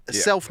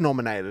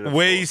 Self-nominated, of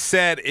We course.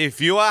 said if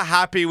you are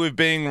happy with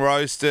being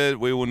roasted,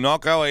 we will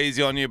not go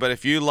easy on you. But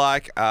if you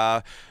like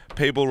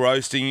people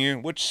roasting you,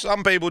 which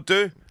some people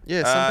do,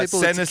 Yeah, some people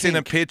send it's us in a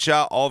kink.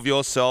 picture of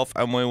yourself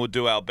and we will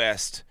do our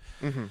best.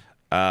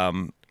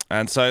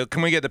 And so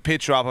can we get the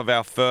picture up of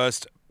our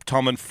first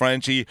Tom and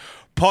Frenchie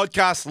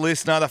podcast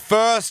listener, the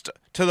first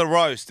to the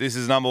roast? This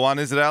is number one,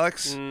 is it,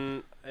 Alex?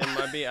 It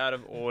might be out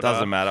of order.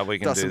 Doesn't matter. We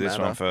can Doesn't do this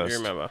matter. one first. You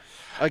remember?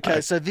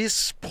 Okay, so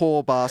this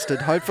poor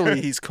bastard, hopefully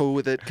he's cool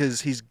with it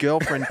because his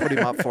girlfriend put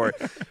him up for it.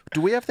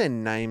 Do we have their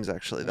names,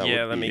 actually? That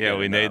Yeah, would let be- me Yeah, get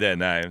we it need up. their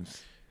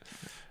names.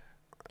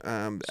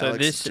 So Alex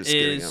this just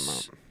getting them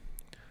is up.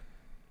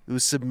 It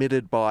was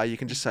submitted by, you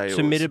can just say it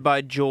submitted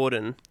by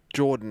Jordan. was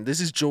Jordan. This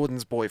is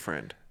Jordan's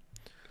boyfriend.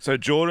 So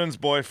Jordan's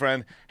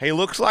boyfriend, he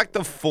looks like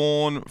the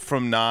fawn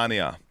from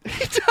Narnia.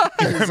 He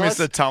does.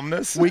 Mr.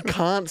 Tumnus. We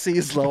can't see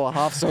his lower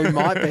half, so he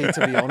might be,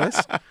 to be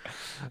honest.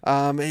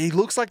 He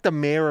looks like the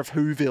mayor of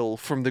Whoville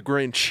from The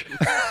Grinch.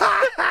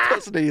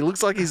 Doesn't he? He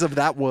looks like he's of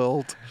that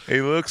world. He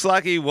looks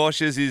like he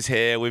washes his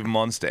hair with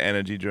Monster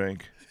Energy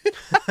drink.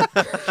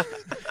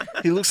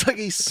 He looks like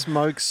he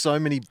smokes so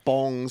many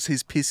bongs,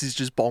 his piss is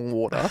just bong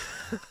water.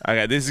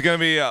 Okay, this is going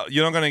to be...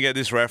 you're not going to get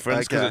this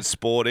reference because Okay. it's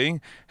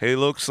sporting. He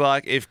looks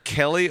like if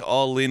Kelly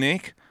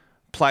Olynyk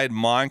played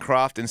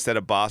Minecraft instead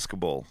of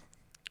basketball.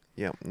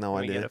 Yep, no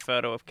Let me get idea. a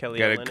photo of Kelly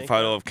Get a Olynyk.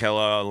 photo of Kelly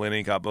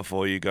Olynyk up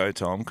before you go,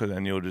 Tom, because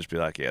then you'll just be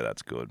like, yeah,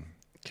 that's good.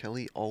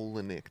 Kelly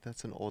Olynyk.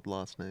 That's an odd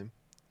last name.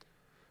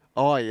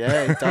 Oh,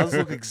 yeah, he does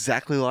look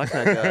exactly like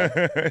that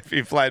guy. If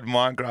he played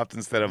Minecraft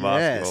instead of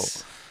basketball.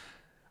 Yes.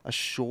 A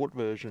short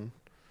version.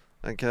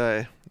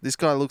 Okay. This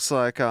guy looks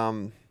like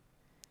yeah,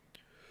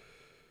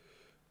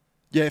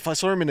 if I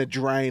saw him in a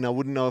drain, I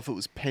wouldn't know if it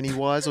was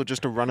Pennywise or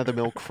just a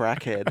run-of-the-mill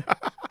crackhead.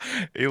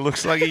 He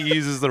looks like he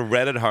uses the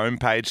Reddit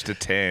homepage to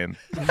tan.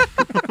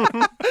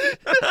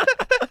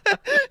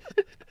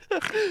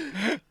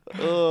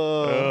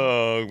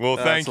 Oh, well,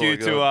 thank all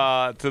you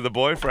I to the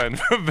boyfriend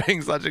for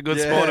being such a good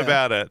sport Yeah.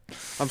 about it.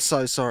 I'm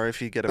so sorry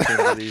if you get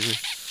offended that easy.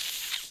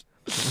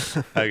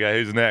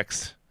 Okay, who's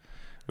next?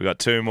 We got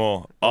two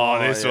more. Oh,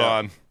 this yeah.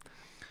 one.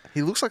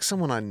 He looks like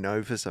someone I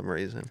know for some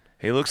reason.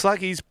 He looks like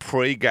he's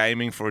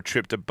pre-gaming for a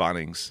trip to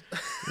Bunnings.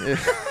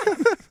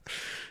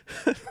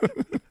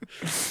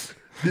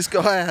 This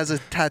guy has a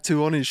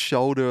tattoo on his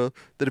shoulder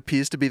that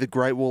appears to be the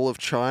Great Wall of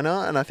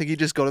China, and I think he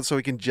just got it so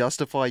he can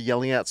justify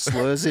yelling out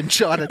slurs in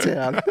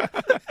Chinatown.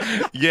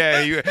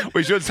 Yeah,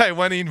 we should say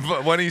when he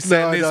No,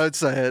 sent this. don't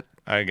say it.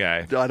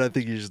 Okay. I don't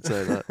think you should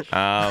say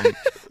that.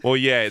 Well,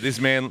 yeah, this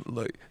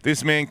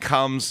man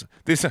comes.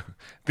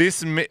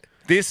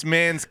 This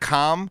man's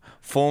cum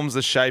forms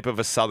the shape of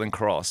a Southern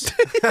Cross.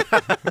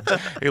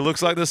 He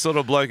looks like the sort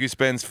of bloke who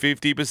spends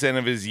 50%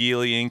 of his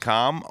yearly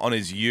income on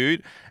his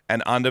ute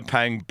and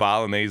underpaying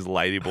Balinese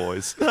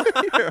ladyboys.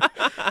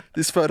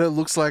 This photo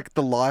looks like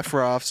the life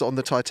rafts on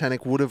the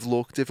Titanic would have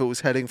looked if it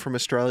was heading from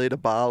Australia to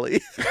Bali.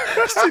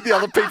 See the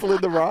other people in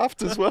the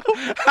raft as well.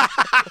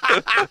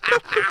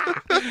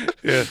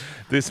 Yeah,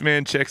 this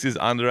man checks his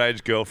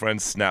underage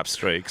girlfriend's snap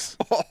streaks.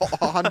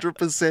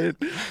 100%.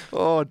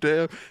 Oh,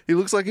 damn. He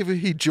looks like if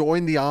he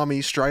joined the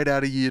army straight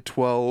out of year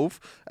 12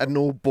 at an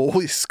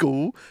all-boys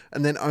school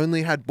and then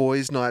only had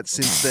boys' nights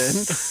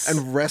since then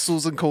and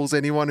wrestles and calls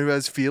anyone who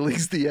has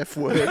feelings the F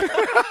word.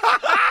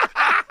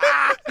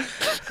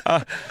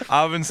 I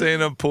haven't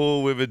seen a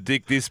pool with a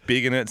dick this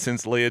big in it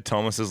since Leah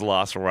Thomas's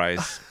last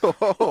race.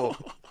 Oh.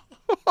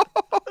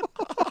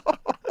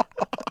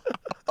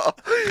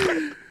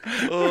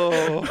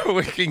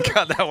 We can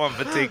cut that one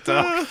for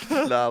TikTok.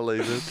 Nah,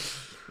 leave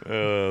it.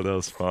 Oh, that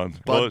was fun.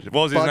 Bud, What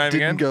was his Bud name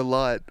didn't again? go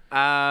light.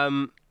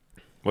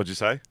 What'd you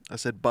say? I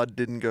said Bud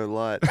didn't go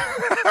light.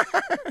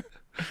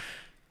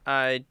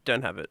 I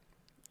don't have it.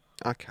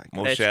 Okay,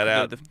 Well, It's- shout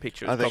out. The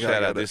picture. I is think probably-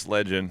 Shout got out it. this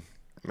legend.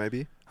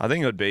 maybe. I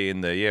think it would be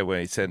in the where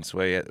he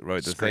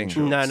wrote the thing.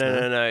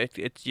 Screenshot. No.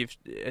 It's you've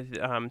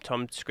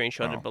Tom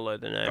screenshotted Oh. below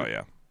the name. Oh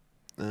yeah.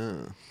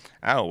 Oh.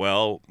 Oh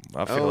well,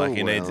 I feel like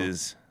he needs well.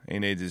 his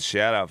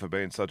shout out for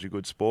being such a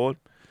good sport.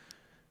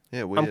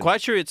 Yeah, weird. I'm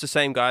quite sure it's the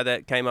same guy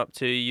that came up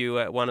to you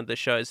at one of the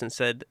shows and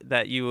said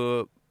that you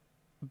were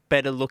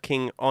better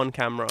looking on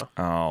camera.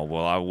 Oh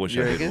well, I wish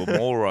You I did reckon?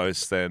 more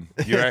roast then.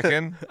 You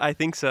reckon? I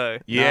think so.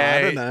 Yeah.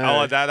 I don't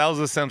know. Oh, that was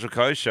a Central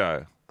Coast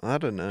show. I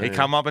don't know. He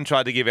come up and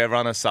tried to give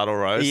everyone a subtle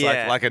roast,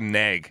 Yeah. like a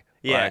neg.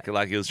 Yeah.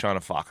 Like he was trying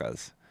to fuck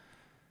us.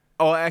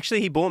 Oh,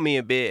 actually, he bought me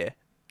a beer,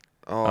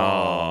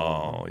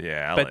 Oh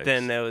yeah. Alex. but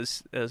then there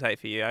was hate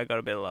for you. I got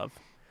a bit of love.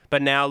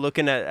 But now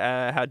looking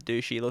at how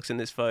douchey he looks in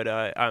this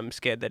photo, I'm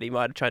scared that he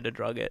might have tried to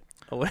drug it.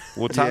 Well,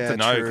 it's hard Yeah, to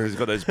know true. because he's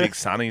got those big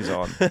sunnies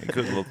on. He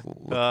could look.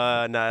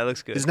 No, it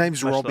looks good. His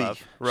name's Much Robbie.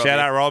 love. Shout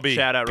out Robbie.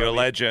 Shout out You're a Robbie.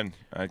 legend.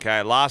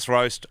 Okay, last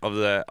roast of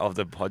the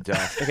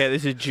podcast. Okay,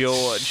 this is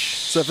George.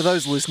 So for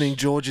those listening,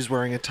 George is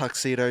wearing a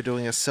tuxedo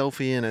doing a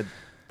selfie in a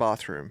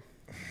bathroom.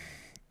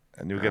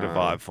 And you'll get a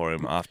vibe for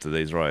him after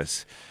these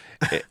roasts.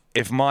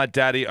 If my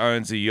daddy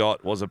owns a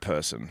yacht was a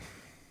person.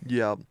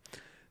 Yeah.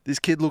 This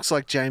kid looks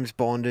like James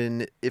Bond,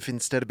 and if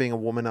instead of being a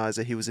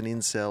womanizer, he was an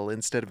incel.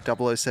 Instead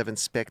of 007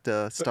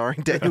 Spectre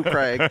starring Daniel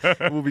Craig,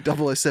 it will be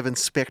 007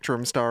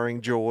 Spectrum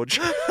starring George.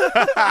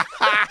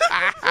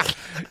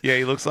 Yeah,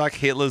 he looks like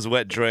Hitler's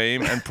wet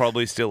dream and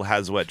probably still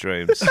has wet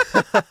dreams.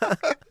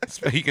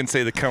 You can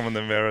see the cum in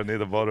the mirror near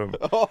the bottom.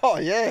 Oh,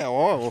 yeah.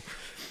 Oh.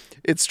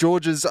 It's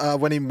George's,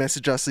 when he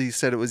messaged us, he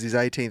said it was his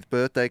 18th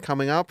birthday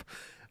coming up.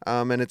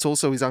 And it's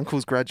also his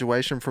uncle's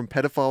graduation from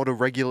pedophile to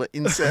regular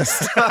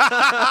incest.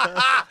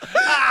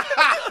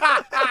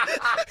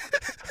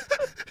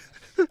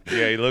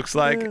 Yeah, he looks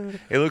like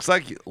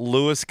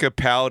Louis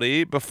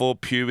Capaldi before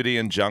puberty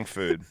and junk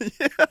food.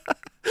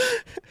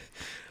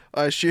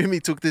 I assume he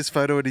took this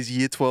photo at his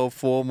year 12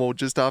 formal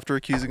just after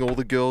accusing all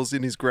the girls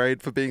in his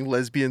grade for being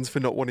lesbians for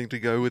not wanting to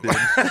go with him.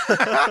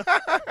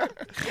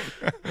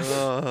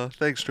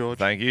 Thanks, George.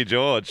 Thank you,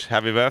 George.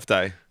 Happy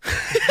birthday.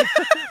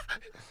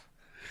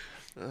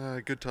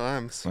 Good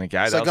times. Okay,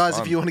 that So, was guys,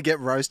 fun. if you want to get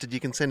roasted, you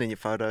can send in your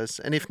photos.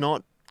 And if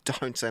not,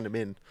 don't send them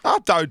in. Oh,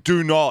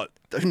 do not.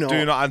 Do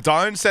not. And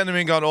don't send him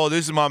in going, oh,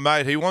 this is my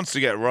mate. He wants to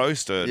get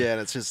roasted. Yeah,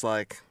 and it's just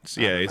like...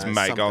 I Yeah, don't his know,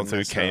 mate going something through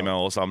messed up. chemo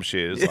or some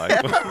shit. It's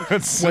like,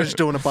 We're just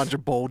doing a bunch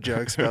of bald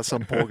jokes about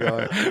some poor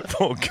guy.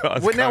 poor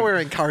guys. Now we're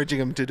encouraging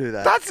him to do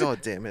that.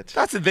 God damn it.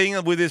 That's the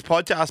thing with this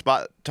podcast,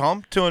 but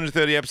Tom,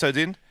 230 episodes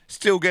in,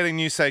 still getting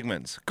new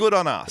segments. Good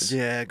on us.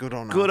 Yeah, good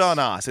on us. Good on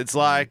us. It's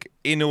like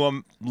into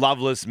a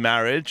loveless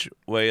marriage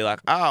where you're like,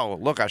 oh,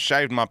 look, I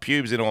shaved my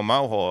pubes into a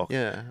mohawk.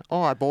 Yeah.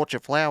 Oh, I bought you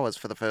flowers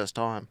for the first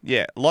time.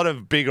 Yeah, a lot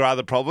of bigger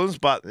other problems,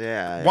 but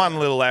Yeah. one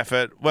little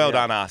effort. Well Yeah.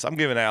 done, us. I'm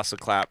giving us a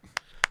clap.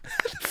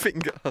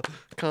 Finger.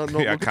 Can't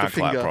not Yeah, I look at can't the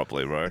finger. clap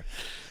properly, bro.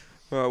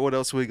 All right, what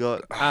else we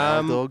got?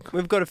 Dog.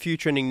 We've got a few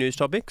trending news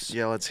topics.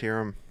 Yeah, let's hear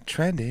him.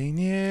 Trending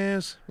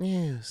news.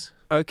 Yes.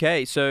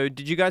 Okay, so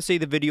did you guys see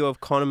the video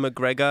of Conor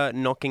McGregor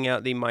knocking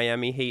out the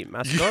Miami Heat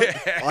mascot?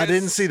 I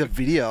didn't see the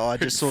video. I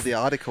just saw the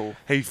article.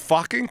 He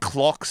fucking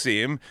clocks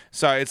him.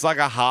 So it's like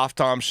a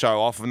halftime show.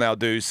 Often they'll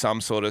do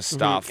some sort of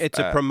stuff. It's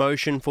a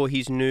promotion for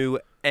his new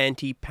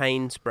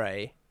anti-pain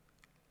spray.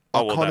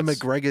 well, Conor that's-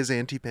 McGregor's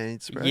anti-pain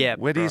spray. Yeah,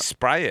 Where do you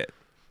spray it?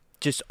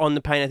 just on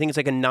the pain. I think it's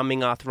like a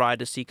numbing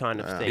arthritis-y kind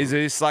of thing. Is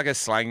this like a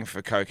slang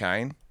for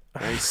cocaine?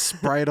 They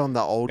spray it on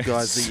the old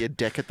guys that you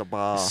deck at the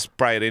bar.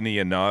 Spray it into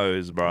your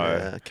nose, bro.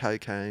 Yeah,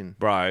 cocaine.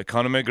 Bro,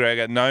 Conor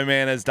McGregor. No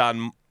man has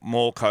done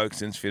more coke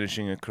since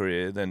finishing a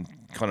career than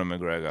Conor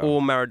McGregor.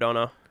 Or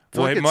Maradona.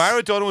 Well, like it's-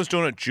 Maradona was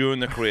doing it during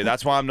the career.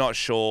 That's why I'm not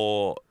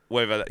sure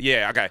whether.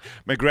 Yeah, okay.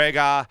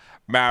 McGregor,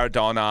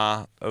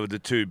 Maradona are the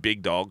two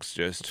big dogs.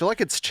 I Just feel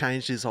like it's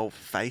changed his whole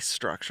face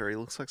structure. He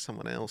looks like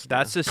someone else. now.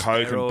 That's the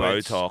coke and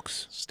steroids.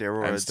 Botox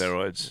steroids. and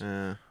steroids.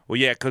 Yeah. Well,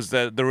 yeah, because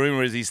the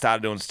rumor is he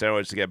started doing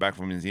steroids to get back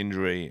from his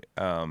injury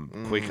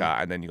quicker,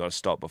 and then you got to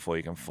stop before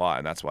you can fight,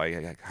 and that's why he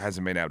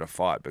hasn't been able to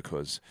fight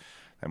because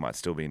they might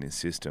still be in his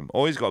system.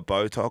 Or he's got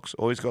Botox,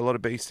 or he's got a lot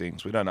of bee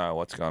stings. We don't know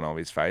what's going on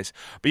with his face.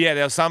 But yeah,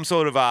 there was some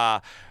sort of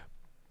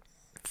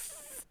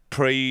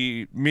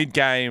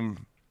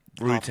mid-game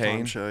routine.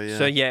 Halftime show, yeah.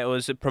 So yeah, it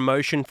was a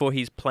promotion for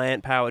his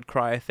plant-powered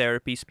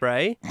cryotherapy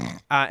spray,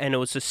 and it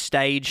was a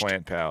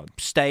Plant powered.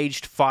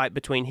 staged fight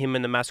between him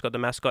and the mascot. The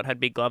mascot had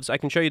big gloves. I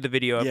can show you the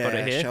video. I've got Yeah,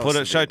 it here. show Put us it.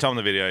 the Show video. Tom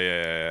the video.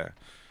 Yeah.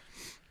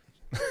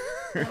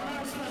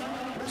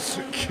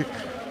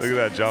 Look at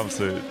that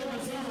jumpsuit.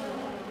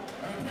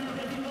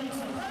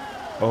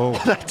 Oh,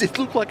 That did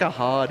look like a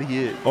hard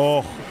hit.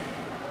 oh.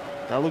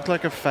 That looked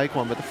like a fake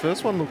one, but the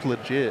first one looked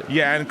legit.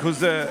 Yeah, and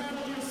because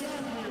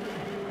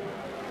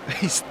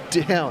He's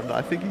down.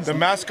 I think he's... the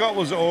mascot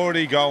was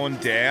already going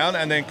down,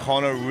 and then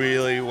Connor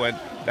really went.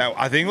 Now,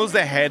 I think it was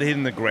the head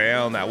hitting the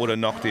ground that would have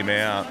knocked him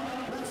out.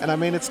 And I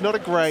mean, it's not a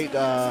great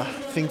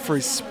thing for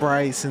his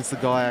spray since the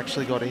guy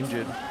actually got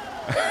injured.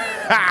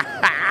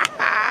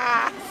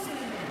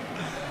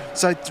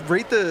 So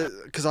read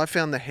because I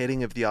found the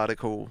heading of the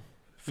article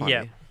funny.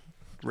 Yeah.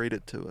 Read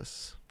it to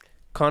us.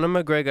 Conor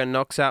McGregor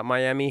knocks out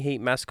Miami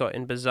Heat mascot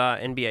in bizarre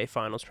NBA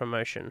Finals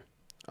promotion.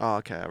 Oh,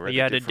 okay. I read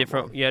You had a one.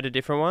 different. You had a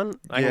different one.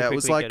 I can Yeah, it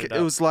was quickly like get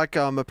it was like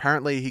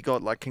apparently he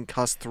got like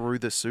concussed through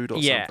the suit or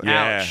Yeah, something.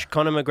 Yeah. ouch.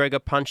 Conor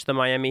McGregor punched the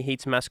Miami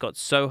Heat's mascot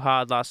so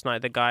hard last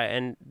night the guy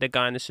in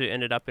the suit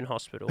ended up in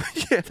hospital.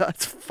 Yeah,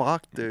 that's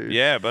fucked, dude.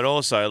 Yeah, but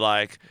also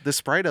like, The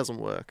spray doesn't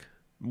work.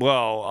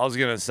 well, I was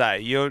gonna say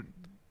you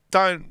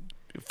don't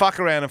fuck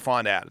around and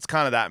find out. It's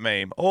kind of that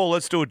meme. Oh,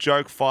 let's do a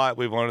joke fight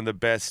with one of the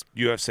best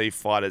UFC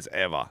fighters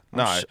ever.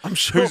 No, I'm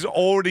sure- Who's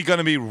already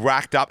gonna be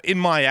racked up in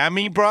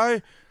Miami, bro?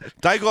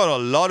 They got a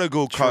lot of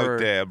good True. coke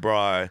there,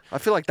 bro. I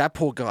feel like that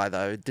poor guy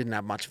though didn't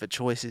have much of a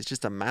choice. He's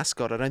just a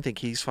mascot. I don't think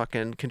he's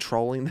fucking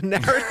controlling the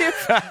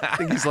narrative. I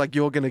think he's like,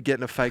 you're gonna get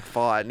in a fake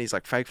fight, and he's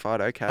like, fake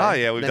fight, okay. Oh,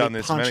 yeah, we've Then done he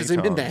this many punches him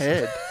in the times.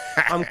 head.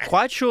 I'm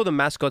quite sure the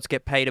mascots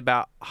get paid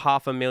about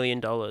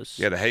 $500,000.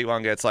 Yeah, the Heat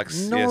one gets like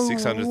No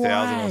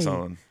 600,000 or way.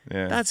 something.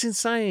 Yeah. That's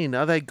insane.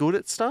 Are they good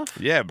at stuff?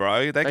 Yeah,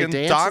 bro. They can dance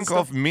and dunk stuff?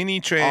 off mini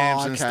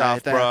trams and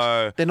stuff, They're-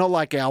 bro. They're not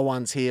like our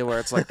ones here where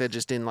it's like they're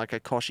just in like a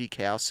Koshy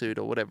cow suit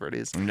or whatever it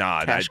is.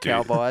 Nah, Cash they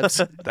cow do.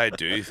 vibes. They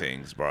do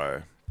things,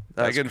 bro.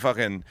 They can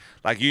fucking,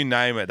 like, you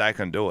name it, they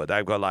can do it.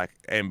 They've got, like,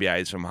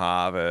 MBAs from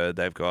Harvard.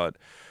 They've got,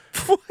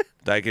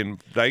 they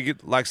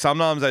get, like,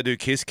 sometimes they do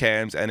kiss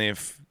cams, and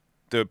if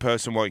the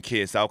person won't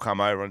kiss, they'll come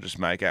over and just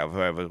make out with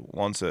whoever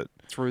wants it.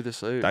 Through the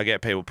suit. They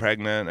get people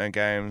pregnant at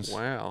games.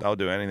 Wow. They'll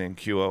do anything.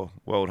 Cure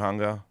world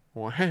hunger.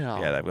 Wow.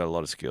 Yeah, they've got a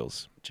lot of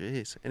skills.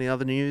 Jeez. Any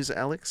other news,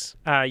 Alex?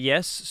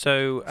 Yes.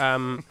 So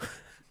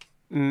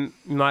you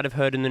might have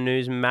heard in the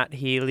news Matt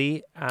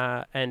Healy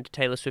and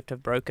Taylor Swift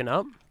have broken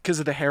up. Because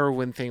of the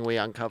heroin thing we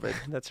uncovered.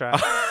 That's right.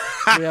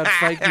 We had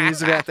fake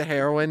news about the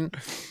heroin.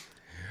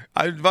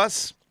 I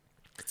must.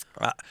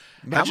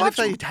 Imagine if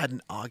they had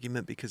an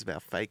argument because of our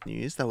fake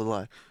news. They were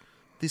like,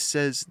 this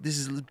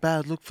is a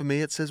bad look for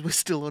me. It says we're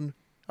still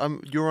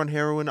on, you're on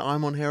heroin,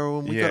 I'm on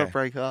heroin. We got to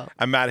break up.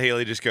 And Matt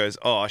Healy just goes,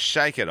 "Oh,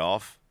 shake it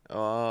off."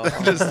 Oh,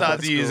 Just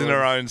starts using good.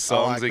 her own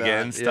songs I like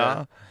again, that.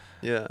 stuff.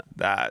 Yeah.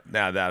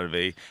 That would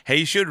be.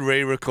 He should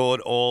re-record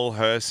all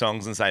her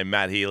songs and say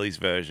Matt Healy's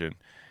version.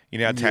 You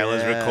know how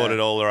Taylor's Yeah. recorded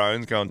all her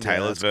own, go on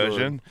Taylor's that's good.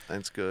 version.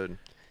 That's good.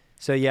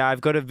 So yeah, I've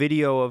got a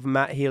video of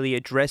Matt Healy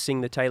addressing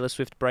the Taylor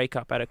Swift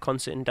breakup at a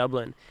concert in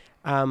Dublin.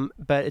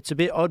 But it's a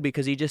bit odd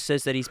because he just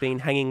says that he's been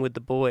hanging with the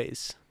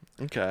boys.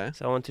 Okay.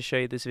 So I want to show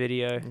you this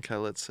video. Okay,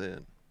 let's see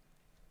it.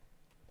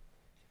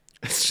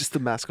 It's just the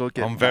mascot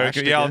getting I'm very bashed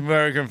I'm again.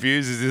 very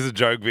confused. Is this a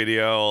joke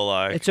video or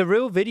like? It's a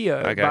real video.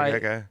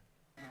 Okay.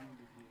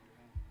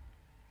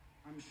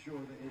 I'm sure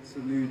that it's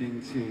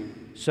alluding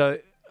to So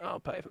I'll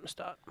play from the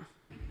start.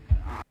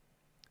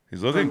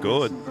 He's looking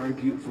good. some very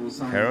beautiful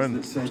songs Heroin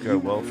that said must go you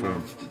well were for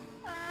him. loved.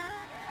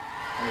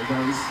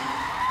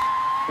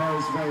 That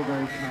was very,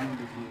 very kind of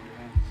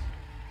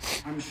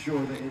you. I'm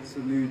sure that it's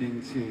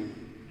alluding to,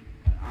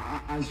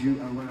 as you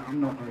are aware,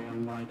 I'm not very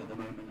online at the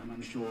moment, and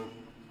I'm sure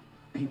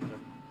people have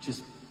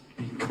just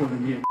been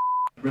calling me a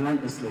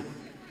relentlessly.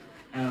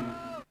 And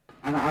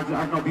I've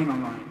not been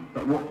online,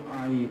 but what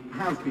I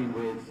have been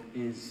with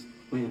is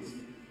with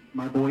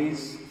my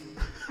boys,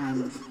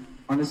 and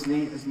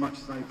honestly, as much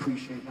as I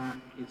appreciate that,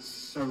 it's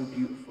so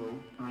beautiful,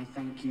 and I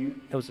thank you.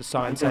 There was a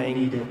I sign don't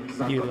need saying it,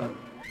 'cause I've you got love,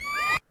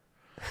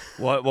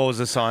 What was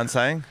the sign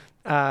saying?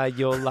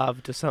 you're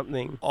loved or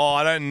something. Oh,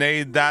 I don't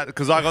need that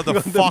because I got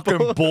the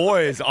fucking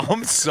boys.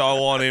 I'm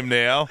so on him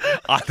now.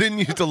 I didn't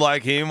used to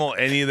like him or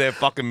any of their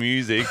fucking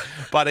music,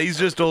 but he's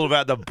just all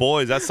about the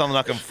boys. That's something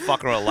I can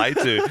fucking relate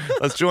to.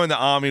 Let's join the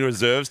Army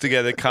Reserves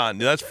together, cunt.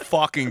 Let's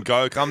fucking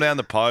go. Come down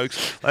the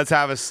Pokes. Let's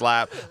have a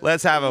slap.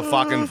 Let's have a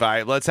fucking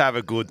vape. Let's have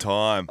a good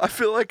time. I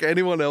feel like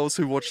anyone else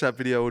who watched that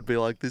video would be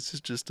like, this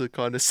is just a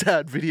kind of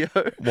sad video.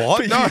 What?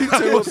 But No, you that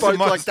two were was the both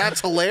most- like,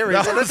 that's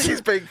hilarious. that I don't was- think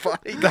he's being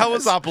funny. That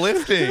was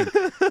uplifting. No,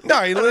 he I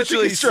don't think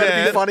literally he's trying to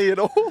be said, funny at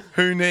all.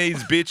 "Who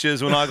needs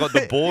bitches when I got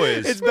the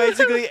boys?" It's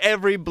basically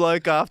every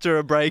bloke after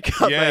a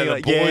breakup. Yeah, being the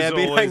like, boys yeah, I've are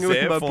been always hanging with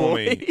there my for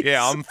boys. me.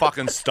 Yeah, I'm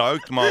fucking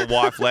stoked. My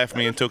wife left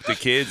me and took the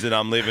kids, and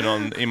I'm living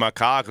in my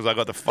car because I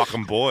got the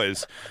fucking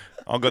boys.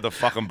 I've got the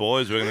fucking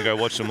boys. We're gonna go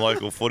watch some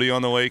local footy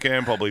on the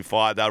weekend. Probably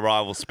fight their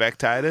rival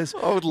spectators.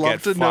 I would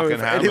love Get to know fucking if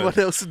hammered. anyone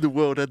else in the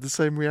world had the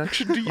same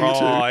reaction to you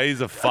Oh, two. he's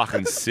a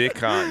fucking sick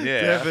cunt.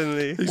 Yeah,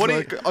 Definitely. He's What do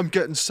like, I'm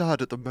getting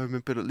sad at the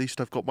moment, but at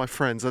least I've got my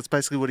friends. That's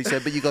basically what he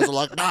said. But you guys are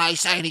like, no,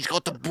 he's saying he's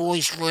got the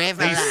boys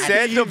forever. He lad."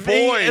 said the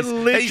boys.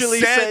 literally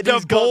He said said the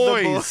he's got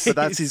the boys. But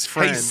that's his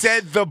friends. He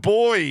said the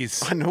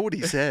boys. I know what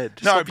he said.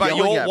 No, Stop but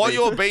yelling at what me.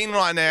 you're being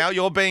right now,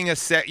 you're being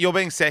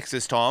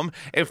sexist, Tom.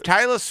 If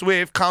Taylor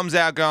Swift comes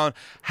out going,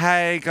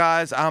 "Hey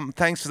guys,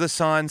 thanks for the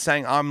sign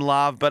saying I'm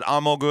loved, but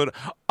I'm all good.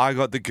 I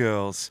got the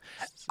girls."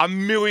 A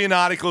million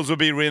articles would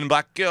be written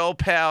like "Girl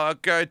power,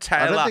 go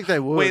Taylor." I don't think they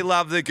would. We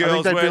love the I girls.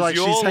 think they'd be whereas like,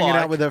 you're she's hanging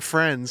like, out with her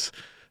friends.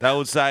 They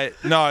would say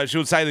no. She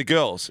would say the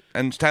girls,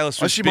 and Taylor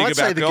Swift's she big might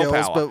about say the girl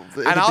girls, power. but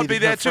it And would I'd be be her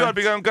there too. I'd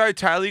be going, "Go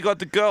Taylor, you got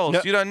the girls.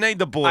 No, you don't need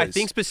the boys." I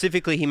think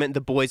specifically he meant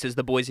the boys as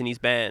the boys in his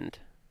band.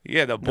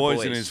 Yeah, the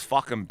boys in boys. his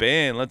fucking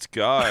band. Let's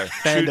go.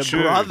 Band Choo of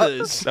choo.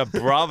 brothers. The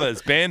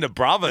brothers. Band of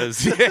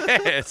brothers.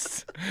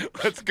 Yes.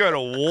 Let's go to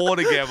war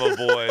together,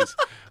 boys.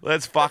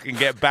 Let's fucking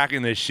get back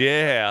in the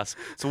share house.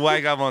 Let's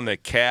wake up on the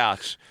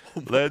couch.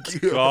 Let's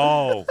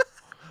go.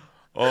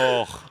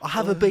 Oh. I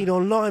haven't been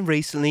online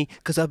recently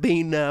because I've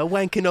been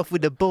wanking off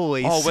with the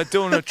boys. Oh, we're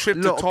doing a trip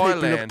A to lot of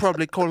people are Thailand.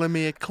 probably calling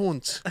me a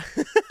cunt.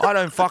 I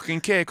don't fucking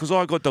care because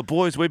I got the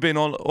boys. We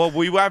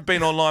have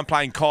been online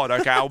playing COD.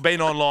 Okay, I've been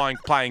online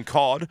playing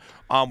COD.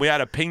 We had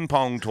a ping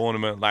pong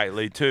tournament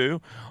lately too.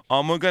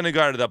 We're going to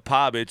go to the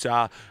pub. It's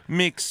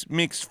mixed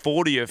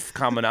 40th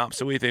coming up,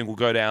 so we think we'll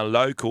go down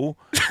local,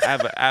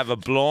 have a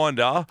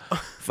blinder,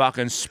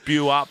 fucking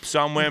spew up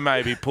somewhere,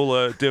 maybe pull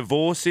a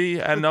divorcee,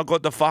 and I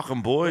got the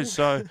fucking boys.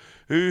 So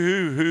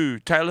who?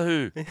 Taylor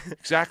who?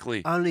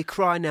 Exactly. I only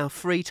cry now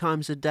 3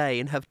 times a day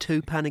and have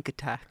 2 panic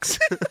attacks.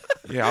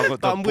 Yeah, I've got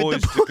the I'm with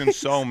boys the to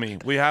console me.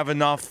 We have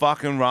enough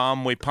fucking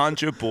rum, we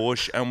punch a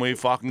bush, and we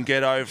fucking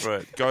get over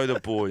it. Go the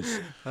boys.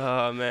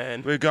 Oh,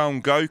 man. We're going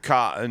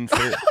go-karting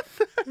for...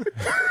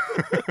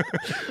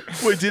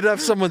 We did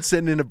have someone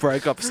send in a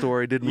breakup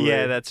story, didn't we?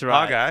 Yeah, that's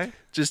right. Okay.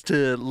 Just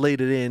to lead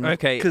it in.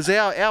 Okay. Because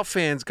our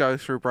fans go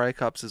through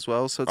breakups as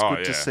well, so it's Oh,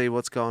 good to yeah. see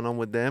what's going on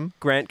with them.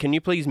 Grant, can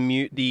you please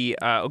mute the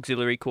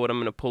auxiliary cord? I'm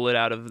going to pull it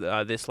out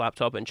of this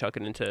laptop and chuck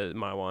it into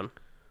my one.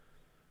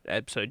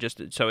 So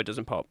just so it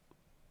doesn't pop.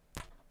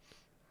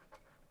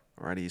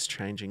 Alright, he's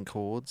changing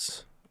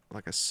chords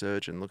like a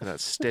surgeon. Look at that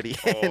steady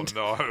Oh hand.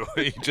 no,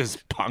 he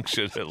just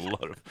punctured a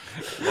lot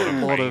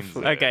of Lot of- veins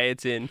there. Okay,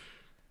 it's in.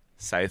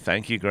 Say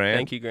thank you, Grant.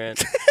 Thank you,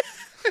 Grant.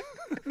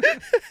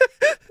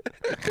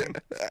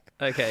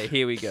 Okay,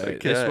 here we go.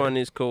 This Okay. one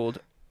is called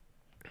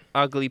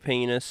Ugly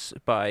Penis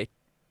by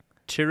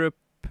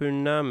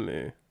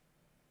Tirupunamu.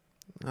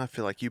 I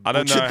feel like you I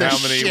don't know butchered the how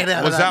many. shit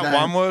out Was of that name.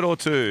 one word or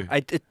two?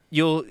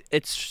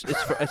 It's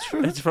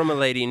from a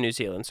lady in New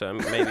Zealand, so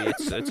maybe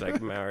it's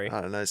like Maori.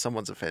 I don't know.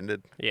 Someone's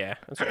offended. Yeah,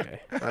 that's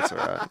okay. That's all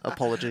right.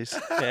 Apologies.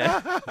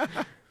 Yeah.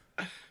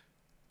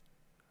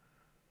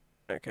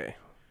 Okay.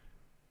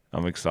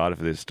 I'm excited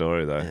for this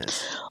story though.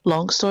 Yes.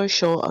 Long story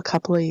short, a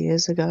couple of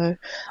years ago,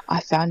 I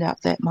found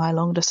out that my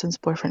long distance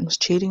boyfriend was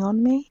cheating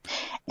on me,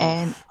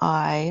 and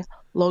I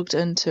logged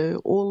into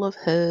all of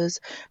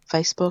his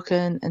Facebook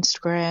and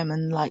Instagram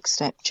and like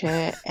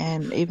Snapchat,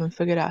 and even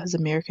figured out his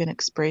American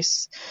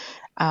Express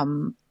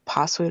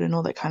password and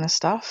all that kind of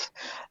stuff.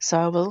 So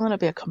I wasn't going to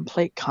be a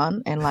complete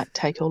cunt and like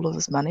take all of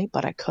his money,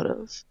 but I could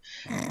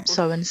have.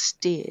 So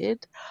instead,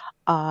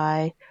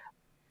 I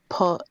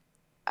put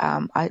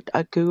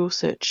I Google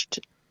searched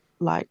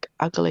like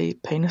ugly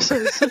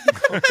penises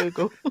on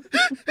Google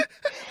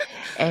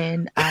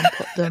and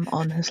put them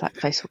on his like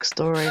Facebook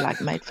story,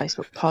 like made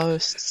Facebook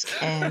posts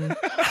and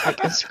like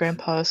Instagram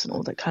posts and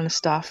all that kind of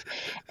stuff.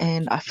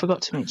 And I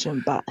forgot to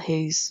mention, but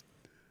he's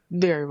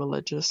very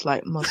religious,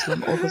 like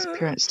Muslim. All his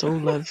parents still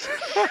live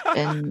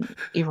in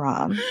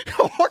Iran,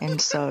 and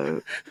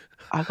so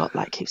I got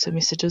like heaps of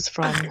messages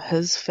from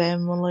his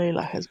family,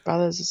 like his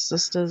brothers, his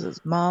sisters, his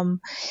mum,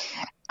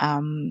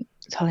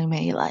 telling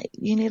me like,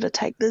 you need to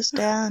take this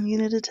down,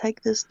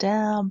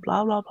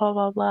 blah blah blah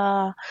blah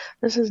blah.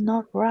 This is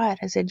not right.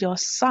 I said, your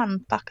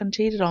son fucking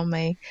cheated on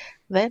me.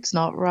 That's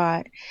not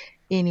right.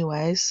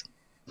 Anyways,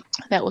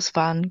 that was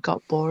fun,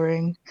 got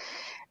boring.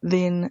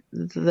 Then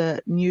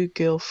the new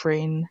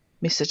girlfriend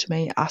messaged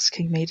me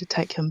asking me to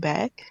take him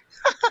back.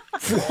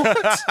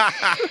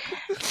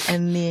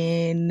 And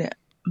then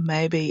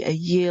maybe a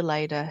year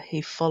later,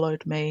 he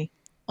followed me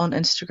on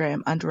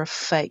Instagram under a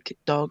fake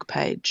dog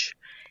page.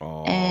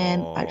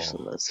 And I just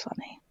thought it was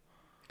funny.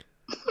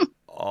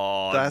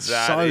 Oh, That's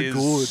that so is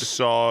good.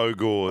 So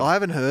good. I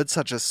haven't heard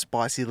such a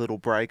spicy little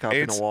breakup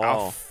It's in a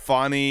while.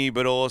 funny,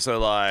 but also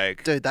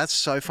like, Dude, that's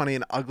so funny.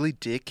 An ugly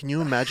dick. Can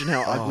you imagine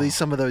how ugly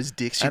some of those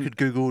dicks you And- could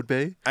Google would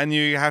be? and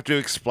you have to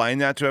explain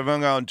that to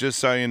everyone. Going, just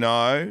so you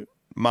know,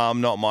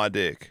 Mum, not my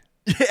dick.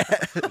 Yeah,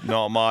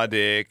 not my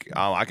dick.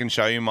 I can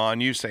show you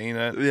mine. You've seen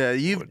it. Yeah,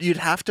 you'd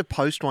have to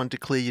post one to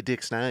clear your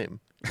dick's name.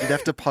 You'd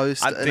have to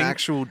post I an think-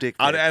 actual dick.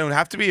 And pic. it would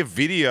have to be a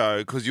video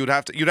because you'd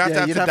have to Yeah,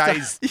 have you'd have to-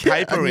 today's yeah,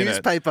 paper a in it,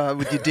 newspaper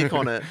with your dick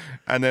on it.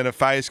 and then a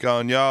face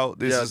going, "Yo,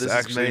 this Yeah, is this is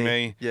actually me."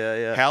 me." Yeah,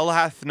 yeah. Hell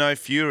hath no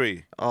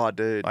fury, Oh,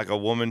 dude. like a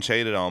woman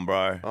cheated on,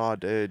 bro. Oh,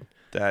 dude.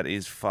 That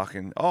is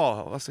fucking.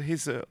 Oh,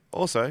 so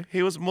also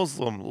he was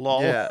Muslim.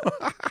 Lol. Yeah.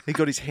 He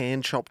got his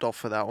hand chopped off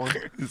for that one.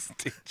 His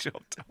dick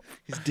chopped off.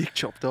 His dick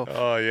chopped off.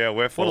 Oh yeah,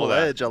 we're What for a that.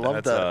 ledge. I love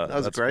That's, that. That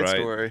was a that's great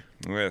story.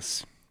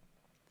 Yes.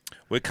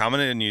 We're coming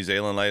to New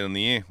Zealand later in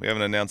the year. We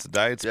haven't announced the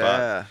dates, but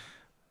Yeah.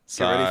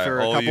 so ready for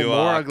a all couple you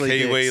more ugly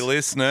Kiwi dicks.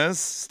 listeners,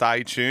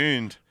 stay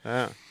tuned.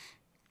 Yeah.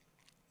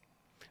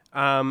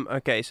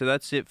 Okay, so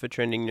that's it for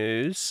trending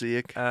news.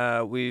 Sick.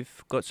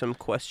 We've got some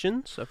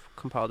questions. I've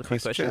compiled a few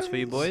questions for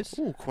you boys.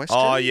 Ooh, questions?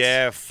 Oh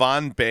yeah,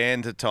 fun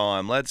banter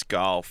time. Let's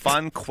go.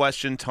 Fun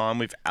question time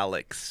with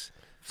Alex.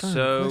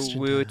 So question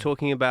we were time.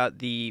 talking about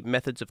the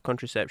methods of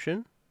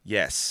contraception.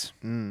 Yes.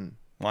 Mm.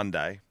 One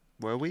day.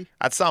 Were we?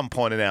 At some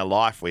point in our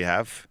life we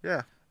have.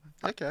 Yeah.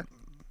 Okay.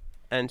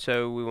 And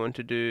so we want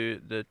to do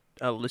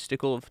a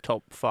listicle of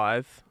top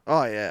 5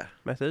 Oh, yeah.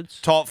 methods.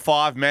 Top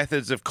 5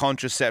 methods of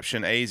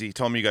contraception. Easy.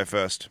 Tom, you go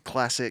first.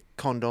 Classic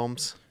condoms.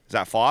 Is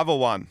that 5 or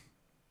 1?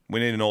 We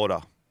need an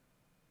order.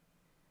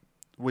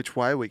 Which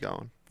way are we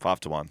going? 5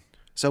 to 1.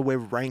 So we're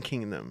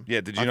ranking them.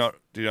 Yeah, did you not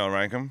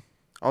rank them?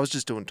 I was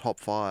just doing top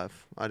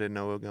 5. I didn't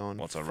know we were going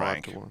What's a 5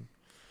 rank? to 1.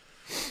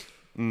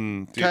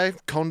 Mm, Okay,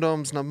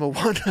 condoms number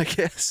 1, I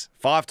guess.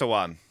 5 to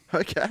 1.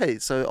 Okay,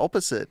 so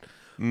opposite.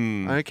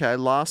 Mm. Okay,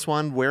 last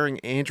one, wearing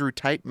Andrew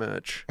Tate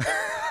merch.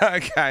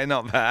 Okay,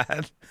 not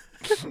bad.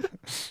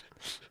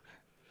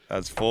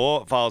 That's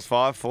 4. Files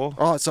 5, 4.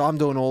 Oh, so I'm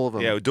doing all of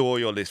them. Yeah, we'll do all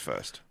your list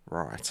first.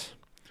 Right.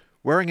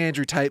 Wearing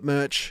Andrew Tate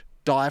merch,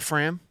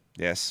 diaphragm,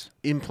 Yes.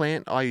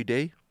 implant,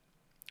 IUD,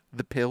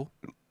 the pill,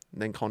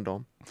 then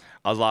condom.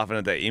 I was laughing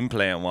at the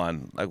implant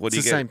one. Like, what It's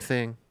do the you get? same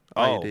thing.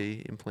 Oh.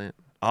 IUD, implant.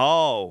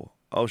 Oh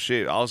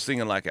shit! I was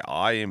thinking like an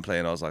eye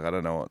implant. I was like, I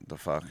don't know what the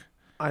fuck.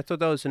 I thought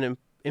that was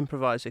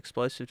improvised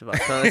explosive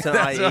device. No, that's an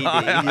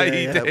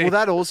IED. IED. Well,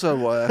 that also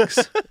works.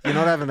 You're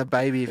not having a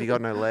baby if you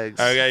got no legs.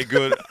 Okay,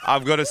 good.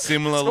 I've got a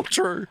similar. Not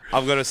true.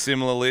 I've got a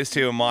similar list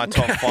here of my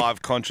top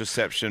 5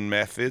 contraception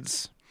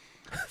methods.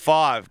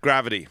 5,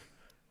 gravity.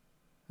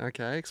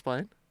 Okay,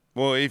 explain.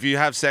 Well, if you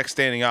have sex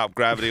standing up,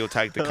 gravity will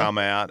take the cum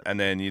out, and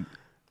then you,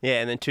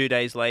 Yeah, and then 2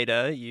 days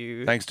later,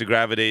 you. thanks to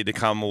gravity, the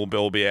cum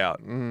will be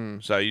out.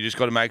 So you just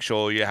got to make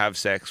sure you have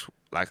sex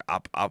like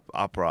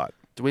upright.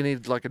 Do we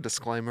need like a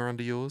disclaimer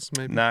under yours,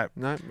 maybe? No.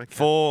 No? Okay.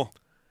 4,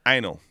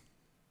 anal.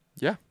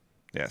 Yeah.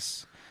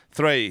 Yes.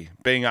 3,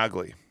 being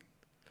ugly.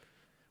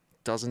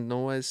 Doesn't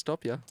always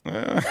stop you.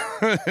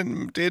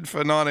 Did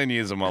for 19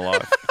 years of my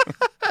life.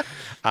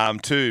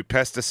 2,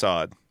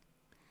 pesticide.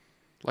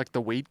 Like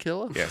the weed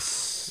killer?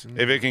 Yes.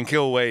 If it can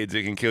kill weeds,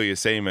 it can kill your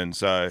semen.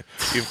 So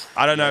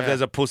I don't know if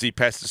there's a pussy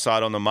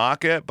pesticide on the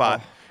market,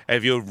 but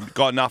if you've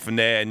got nothing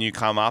there and you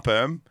come up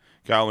them,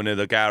 go into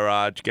the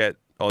garage,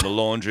 or the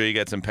laundry,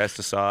 get some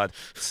pesticide.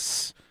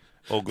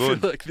 All I feel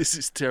good. like this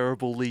is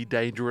terribly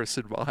dangerous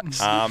advice.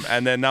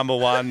 And then number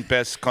 1,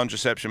 best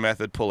contraception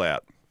method, pull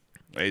out.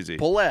 Easy.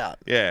 Pull out.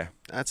 Yeah.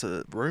 That's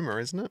a rumor,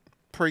 isn't it?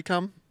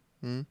 Pre-cum?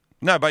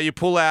 No, but you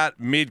pull out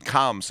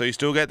mid-cum, so you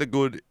still get the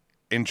good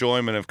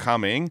enjoyment of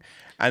coming,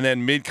 and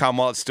then mid-cum,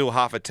 while it's still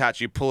half attached,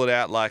 you pull it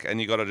out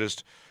and you got to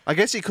just... I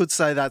guess you could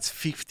say that's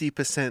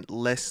 50%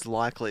 less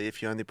likely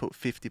if you only put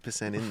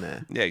 50% in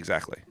there. Yeah,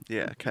 exactly.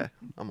 Yeah, okay.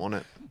 I'm on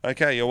it.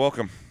 Okay, you're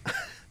welcome.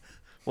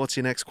 What's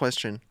your next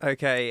question?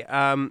 Okay,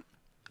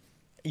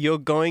 you're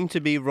going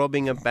to be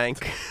robbing a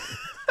bank.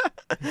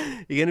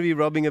 You're going to be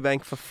robbing a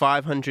bank for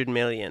 500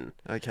 million.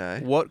 Okay.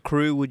 What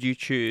crew would you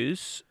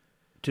choose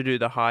to do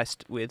the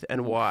heist with,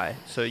 and why?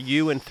 So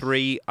you and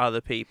 3 other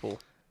people.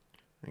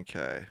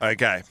 Okay.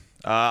 Okay,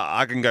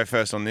 I can go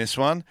first on this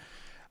one.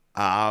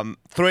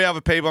 3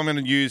 other people, I'm going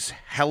to use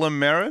Helen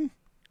Mirren,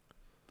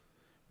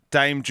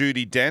 Dame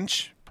Judi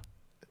Dench,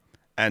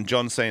 and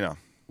John Cena.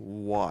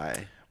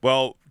 Why?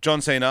 Well,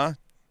 John Cena,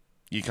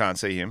 you can't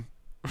see him.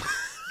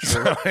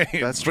 So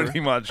That's pretty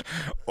much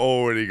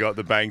already got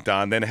the bank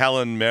done. Then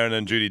Helen Mirren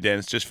and Judi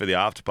Dench just for the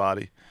after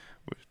party.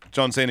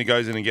 John Cena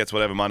goes in and gets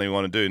whatever money we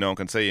want to do. No one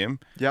can see him.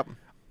 Yep.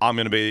 I'm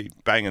going to be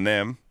banging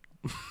them,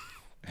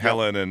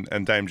 Helen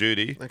and Dame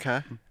Judy.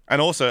 Okay.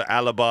 And also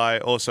alibi,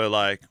 also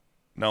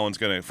no one's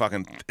going to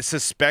fucking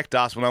suspect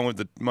us when I'm with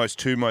the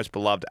two most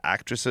beloved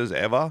actresses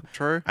ever.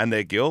 True. And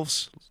they're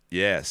gilfs.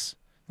 Yes.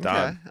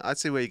 Done. Okay, I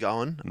see where you're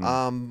going.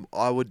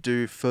 I would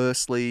do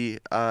firstly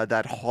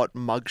that hot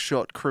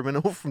mugshot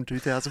criminal from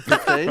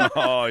 2015.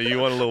 Oh, you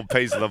want a little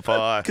piece of the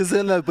pie. Because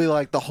then they'd be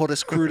like the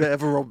hottest crew to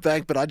ever rob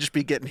bank, but I'd just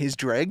be getting his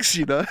dregs,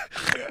 you know.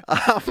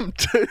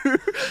 2,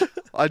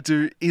 I'd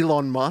do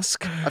Elon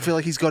Musk. I feel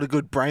like he's got a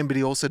good brain, but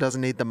he also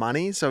doesn't need the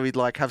money. So he'd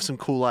have some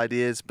cool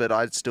ideas, but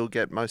I'd still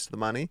get most of the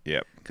money.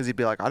 Yep. Because he'd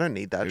be like, I don't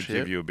need that It'd shit.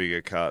 give you a bigger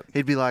cut.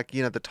 He'd be like,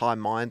 the Thai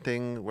mine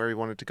thing where he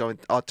wanted to go in,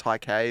 Thai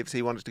caves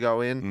he wanted to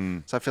go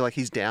in. So I feel like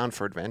he's down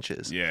for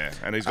adventures. Yeah,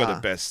 and he's got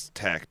the best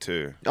tech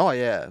too. Oh,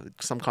 yeah.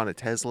 Some kind of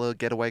Tesla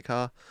getaway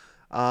car.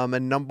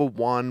 And number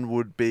 1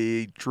 would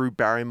be Drew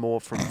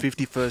Barrymore from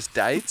 50 First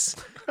Dates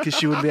because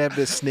she wouldn't be able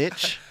to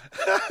snitch.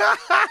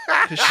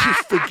 Because she'd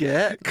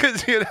forget.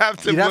 Because you'd have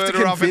to You'd have word to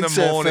her up in convince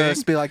the her morning.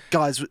 first, be like,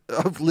 guys,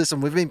 listen,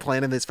 we've been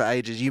planning this for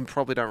ages. You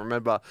probably don't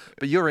remember,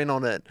 but you're in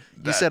on it.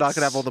 You said I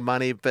could have all the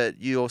money, but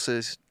you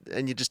also,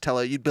 and you just tell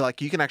her, you'd be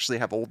like, you can actually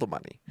have all the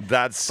money.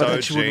 That's so But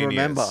then she genius. wouldn't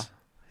remember.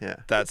 Yeah.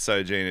 That's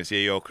so genius. Yeah,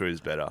 your crew's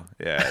better.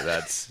 Yeah,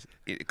 that's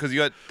because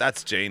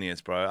that's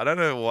genius, bro. I don't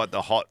know what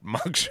the hot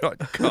mugshot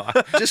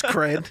guy. Just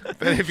cred.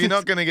 But if you're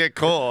not going to get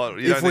caught,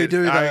 you If don't we need,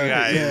 do that, okay,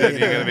 yeah, then yeah.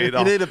 you're going to be the,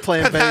 You need a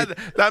plan But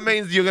B. that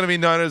means you're going to be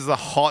known as the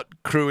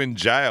hot crew in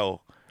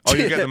jail. Or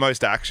you get the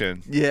most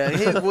action. Yeah,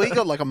 he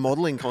got a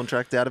modelling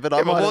contract out of it. I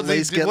Yeah, but might what at did he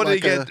least do- get what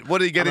did he like get- what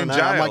did he get I in don't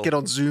know, I jail? might get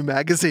on Zoo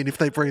magazine if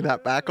they bring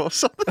that back or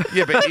something.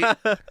 Yeah,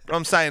 but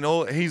I'm saying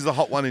he's the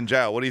hot one in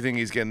jail. What do you think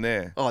he's getting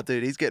there? Oh,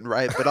 dude, he's getting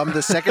raped, but I'm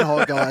the second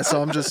hot guy,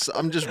 so I'm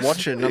just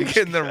watching. You're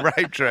getting the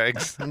rape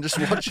drags. I'm just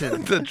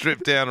watching. The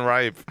drip down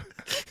rape.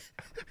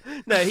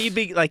 No, he'd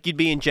be you'd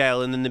be in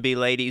jail, and then there'd be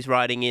ladies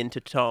writing in to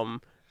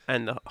Tom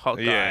and the hot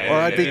guy. Yeah, Or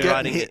yeah, I'd be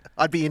writing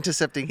I'd be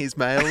intercepting his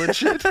mail and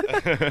shit.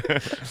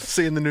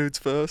 Seeing the nudes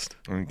first.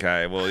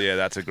 Okay, well, yeah,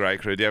 that's a great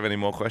crew. Do you have any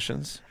more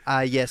questions?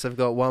 Yes, I've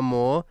got one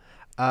more.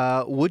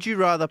 Would you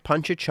rather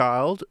punch a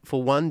child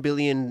for $1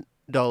 billion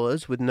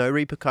with no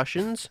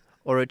repercussions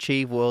or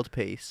achieve world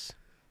peace?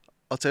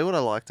 I'll tell you what I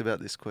liked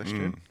about this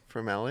question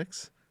from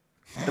Alex.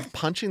 The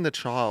punching the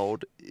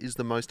child is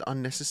the most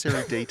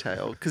unnecessary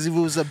detail because if it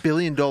was $1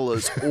 billion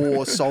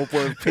or solve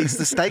world peace,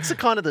 the stakes are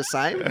kind of the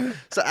same.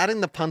 So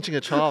adding the punching a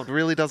child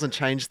really doesn't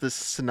change the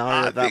scenario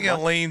I that think it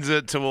much. leans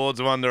it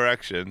towards one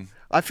direction.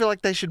 I feel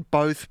like they should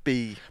both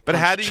be. But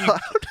punch how a do you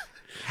child.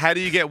 how do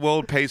you get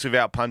world peace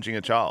without punching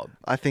a child?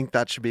 I think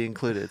that should be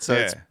included. So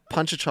it's Yeah.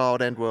 punch a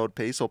child and world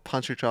peace, or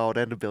punch a child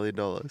and $1 billion.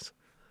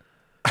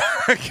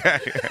 Okay.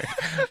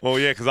 Well,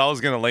 yeah, because I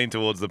was going to lean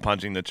towards the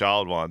punching the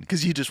child one.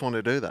 Because you just want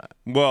to do that.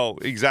 Well,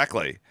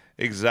 exactly.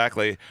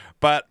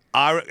 But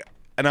I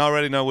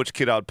already know which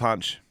kid I'd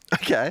punch.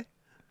 Okay.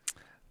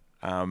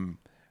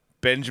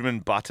 Benjamin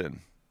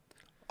Button.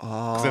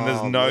 Oh, Because then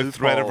there's no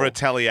threat of loophole.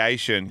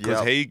 retaliation.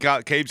 Because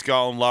Yep. keeps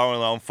going lower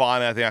and lower. And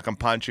finally, I think I can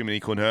punch him and he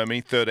couldn't hurt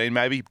me. 13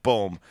 maybe.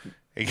 Boom.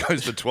 He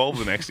goes to 12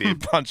 the next year.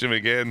 Punch him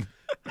again.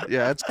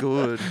 Yeah, that's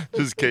good.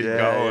 Just keep yeah,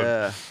 going.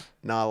 Yeah.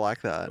 No, I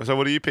like that. So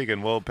what are you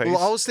picking? World peace? Well,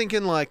 I was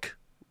thinking, like,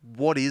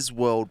 what is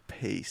world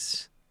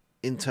peace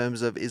in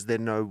terms of, is there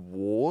no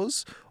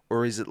wars,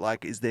 or is it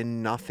like, is there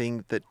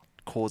nothing that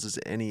causes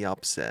any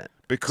upset?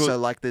 Because- so,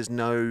 like, there's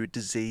no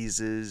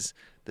diseases,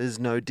 there's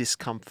no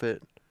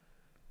discomfort.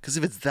 Because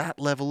if it's that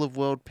level of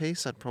world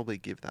peace, I'd probably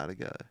give that a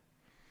go.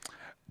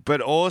 But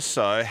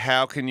also,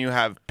 how can you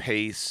have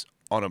peace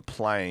on a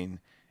plane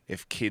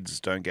if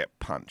kids don't get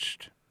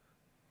punched?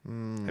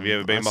 Have you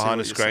ever I been see behind a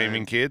what you're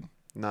screaming kid?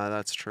 No,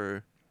 that's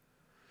true.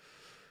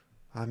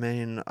 I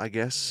mean, I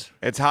guess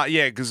It's hard,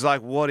 yeah, because,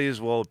 like, what is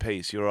world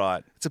peace? You're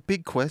right. it's a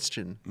big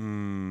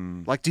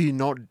question. Like, do you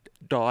not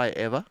die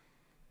ever?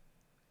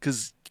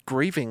 Because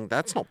grieving,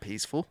 that's not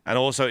peaceful. And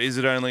also, is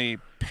it only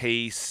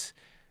peace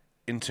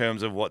in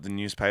terms of what the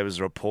newspapers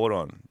report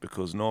on?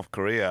 Because North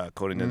Korea,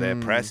 according to their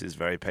press, is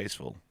very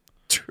peaceful.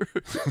 True.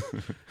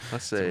 I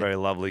see. It's a very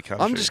lovely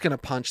country. I'm just gonna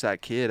punch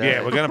that kid. Yeah,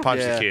 eh? we're gonna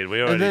punch the kid. We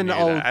already and then knew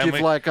I'll that. And give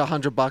we- like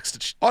 $100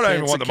 to. I don't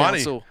even cancer want the money.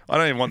 council. I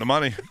don't even want the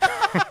money.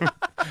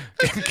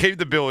 Keep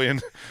the billion.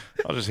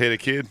 I'll just hit a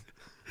kid.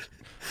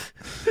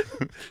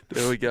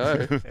 There we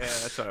go. Yeah,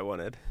 that's what I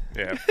wanted.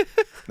 Yeah.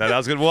 No, that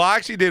was good. Well, I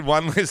actually did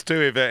one list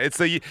too. It's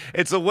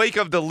the week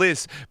of the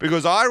list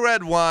because I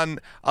read one.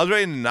 I was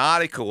reading an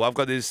article. I've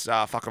got this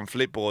fucking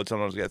flipboard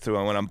sometimes I get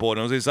through when I'm bored.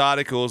 And it was this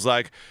article. It was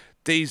like,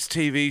 these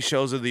TV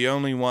shows are the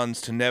only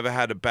ones to never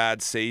had a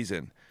bad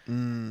season.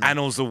 And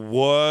it was the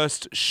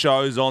worst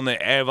shows on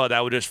there ever. They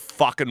were just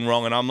fucking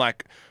wrong. And I'm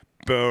like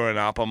burning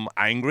up. I'm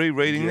angry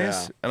reading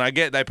this. Yeah. And I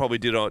get they probably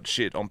did all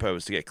shit on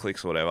purpose to get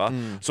clicks or whatever.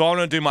 So I'm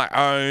going to do my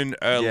own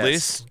Yes,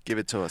 list. give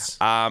it to us.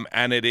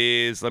 And it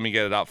is, let me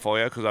get it up for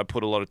you because I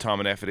put a lot of time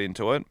and effort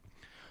into it.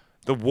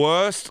 The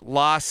worst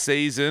last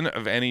season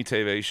of any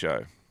TV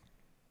show.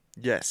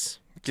 Yes,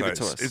 give So it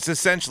to us. It's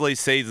essentially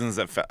seasons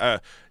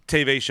that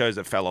TV shows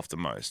that fell off the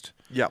most.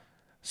 Yep.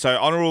 So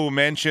honorable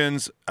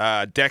mentions,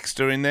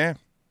 Dexter in there.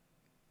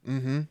 I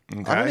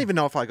don't even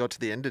know if I got to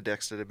the end of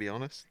Dexter, to be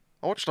honest.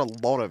 I watched a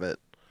lot of it.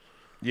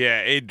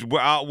 Yeah,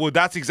 well,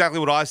 that's exactly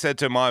what I said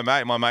to my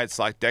mate. My mate's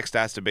like, Dexter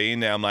has to be in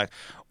there. I'm like,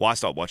 well, I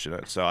stopped watching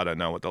it, so I don't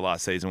know what the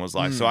last season was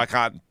like. So I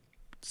can't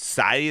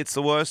say it's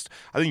the worst.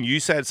 I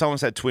think someone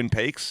said Twin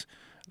Peaks,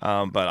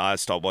 but I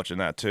stopped watching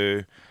that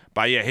too.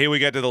 But yeah, here we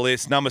get to the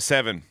list. Number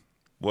 7,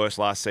 worst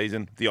last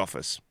season, The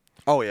Office.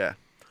 Oh yeah.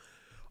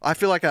 I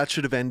feel like that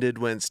should have ended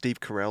when Steve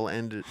Carell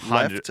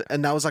left,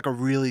 and that was like a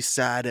really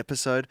sad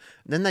episode.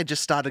 And then they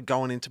just started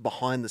going into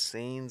behind the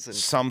scenes, and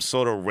Some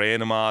sort of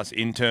random ass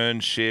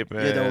internship.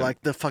 yeah, they were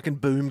like the fucking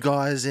boom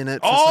guys in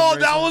it. for Oh,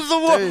 some that reason. was the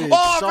one. Dude, Oh,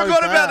 I so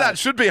forgot about bad. that.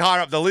 Should be higher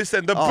up the list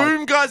then. The Oh,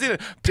 boom guys in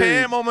it.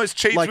 Pam almost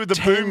cheats like with the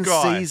 10 boom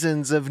guy.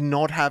 seasons of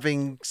not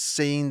having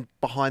seen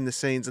behind the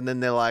scenes, and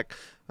then they're like,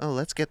 "Oh,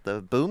 let's get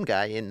the boom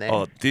guy in there."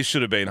 Oh, this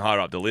should have been higher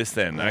up the list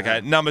then.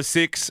 Okay, number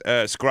 6,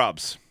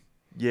 Scrubs.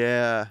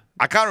 Yeah,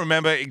 I can't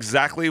remember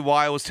exactly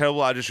why it was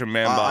terrible. I just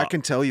remember. I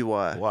can tell you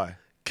why. Why?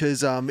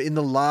 Because in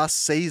the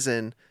last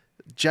season,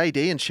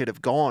 JD and shit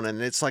have gone,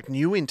 and it's like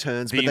new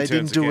interns, The but they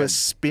interns didn't do again. a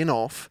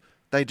spin-off.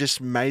 They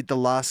just made the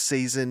last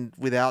season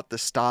without the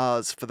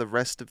stars for the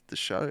rest of the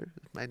show. It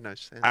made no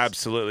sense.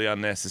 Absolutely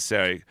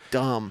unnecessary.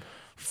 Dumb.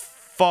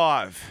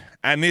 5,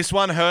 and this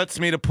one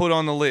hurts me to put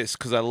on the list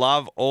because I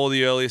love all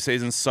the earlier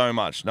seasons so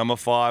much. Number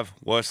 5,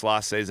 worst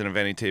last season of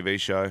any TV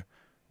show,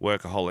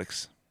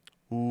 Workaholics.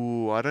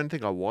 Ooh, I don't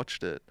think I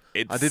watched it. I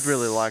It's- did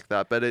really like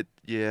that, but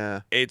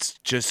yeah. It's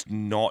just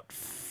not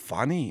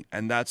funny,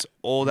 and that's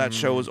all that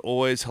show was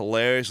always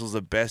hilarious. It was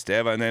the best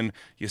ever, and then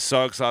you're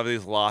so excited for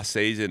this last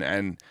season,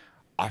 and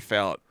I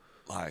felt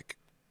like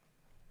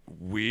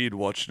weird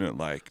watching it.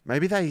 Like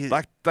Maybe they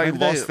they maybe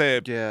lost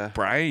their yeah.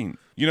 brain.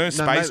 You know,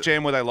 Space maybe-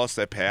 Jam where they lost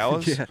their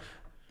powers. Yeah.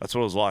 That's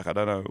what it was like. I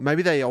don't know.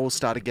 Maybe they all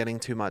started getting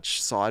too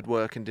much side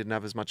work and didn't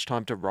have as much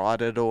time to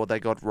write it, or they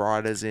got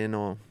writers in,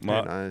 or who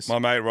knows. My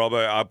mate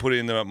Robert, I put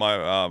in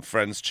my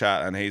friend's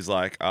chat, and he's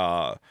like,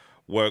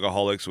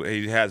 Workaholics.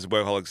 He has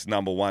Workaholics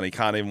number 1. He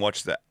can't even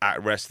watch the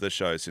rest of the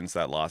show since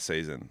that last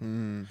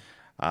season.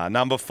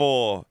 Number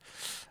 4,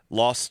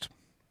 Lost,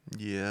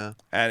 Yeah.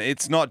 and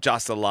it's not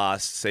just the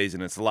last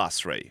season; it's the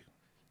last 3.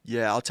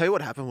 Yeah, I'll tell you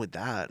what happened with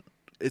that.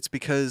 It's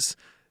because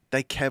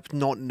they kept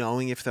not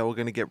knowing if they were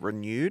going to get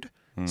renewed.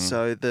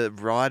 So the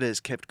writers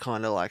kept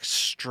kind of like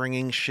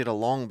stringing shit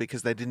along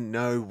because they didn't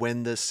know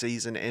when the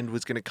season end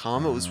was going to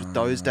come. It was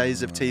those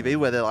days of TV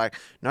where they're like,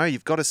 no,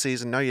 you've got a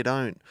season. No, you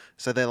don't.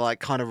 So they're like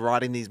kind of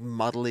writing these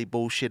muddly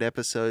bullshit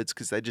episodes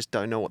because they just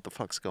don't know what the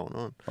fuck's going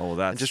on. Oh,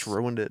 And just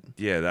ruined it.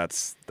 Yeah,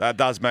 that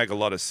does make a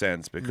lot of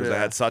sense because they Yeah.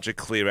 had such a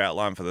clear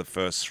outline for the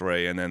first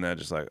 3, and then they're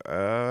just like,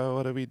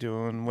 what are we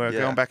doing? We're Yeah.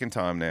 going back in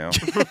time now.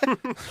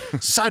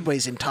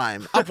 Sideways in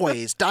time,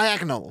 upways,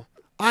 diagonal.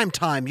 I'm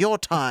time, your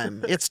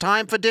time. It's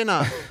time for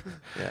dinner.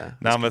 Yeah.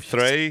 Number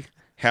 3,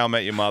 How I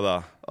Met Your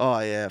Mother. Oh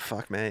yeah,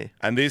 fuck me.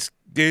 And this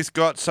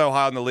got so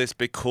high on the list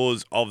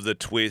because of the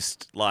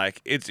twist.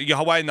 Like,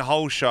 you're waiting the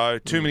whole show,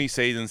 too many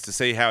seasons to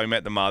see how he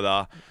met the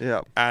mother.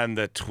 Yeah. And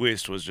the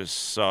twist was just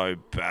so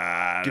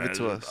bad. Give it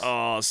to us.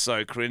 Oh,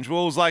 so cringe.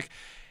 Well, it was like,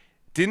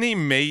 didn't he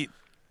meet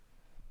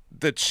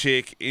the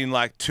chick in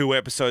like 2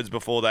 episodes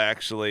before they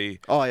actually...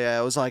 Oh yeah,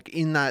 it was like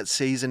in that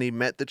season he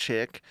met the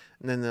chick,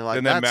 and then they're like,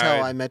 Then they're "That's how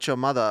married. I met your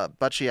mother,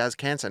 but she has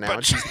cancer now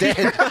and she's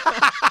dead."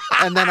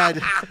 and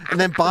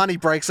then Barney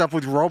breaks up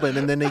with Robin,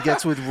 and then he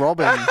gets with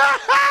Robin.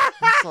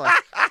 It's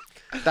like,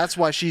 that's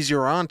why she's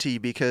your auntie,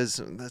 because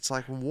it's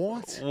like,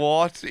 what?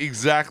 What?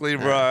 Exactly,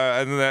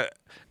 bro.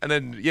 And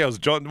then, yeah, it was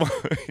John...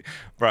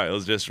 Bro, it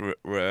was just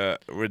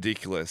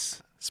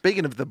ridiculous.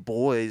 Speaking of the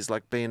boys,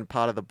 like being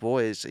part of the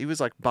boys, he was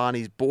like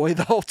Barney's boy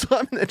the whole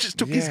time, and they just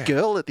took his Yeah.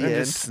 girl at the They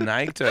end. just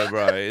snaked her,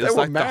 bro. It was were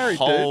like married,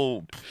 the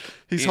whole...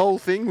 His whole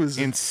thing was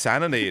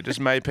insanity. It just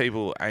made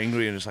people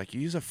angry and just like,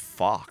 you're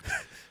fucked.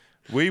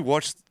 We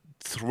watched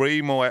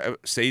 3 more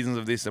seasons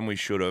of this than we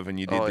should have, and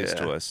you did this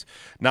to us.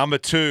 Number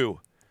 2,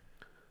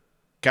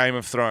 Game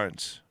of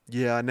Thrones.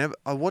 Yeah,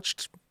 I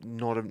watched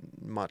not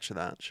much of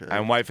that show.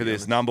 And wait for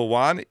this. Number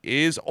 1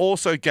 is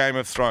also Game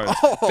of Thrones.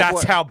 Oh, That's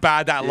what? how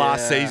bad that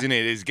last Yeah. season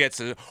is. It gets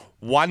a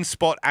 1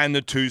 spot and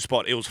the 2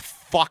 spot. It was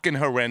fucking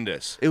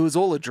horrendous. It was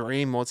all a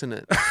dream, wasn't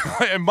it?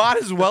 It might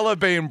as well have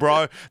been,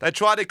 bro. They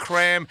tried to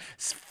cram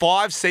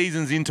 5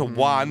 seasons into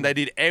one. They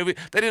did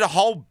a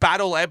whole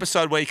battle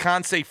episode where you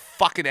can't see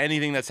fucking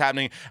anything that's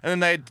happening, and then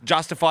they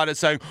justified it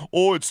saying,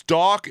 "Oh, it's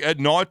dark at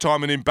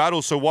nighttime and in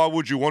battle, so why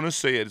would you want to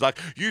see it?" It's like,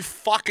 you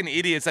fucking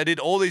idiots. They did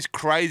all these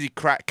crazy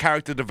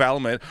character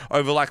development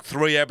over like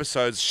 3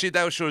 episodes. Shit,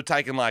 they should have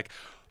taken like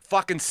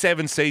fucking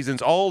 7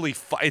 seasons. Holy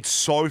it's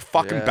so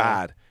fucking Yeah.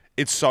 bad.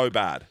 It's so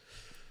bad.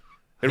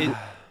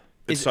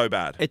 It's so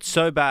bad. It's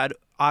so bad.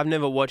 I've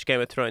never watched Game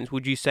of Thrones.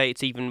 Would you say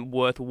it's even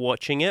worth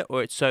watching it,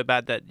 or it's so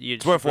bad that you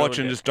It's worth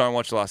watching. Just don't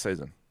watch the last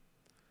season.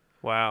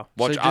 Wow.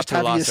 Watch so up just to the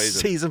having a last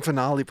season. season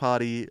finale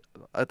party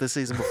at the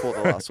season before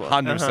the last one.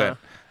 100%.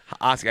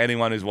 Ask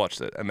anyone who's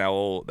watched it, and they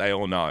all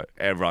know.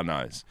 Everyone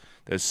knows.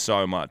 There's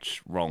so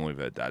much wrong with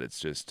it that it's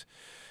just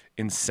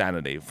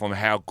insanity from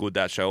how good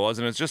that show was,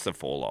 and it's just a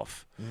fall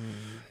off.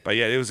 But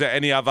yeah, was there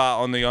any other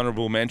on the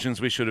honourable mentions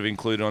we should have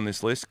included on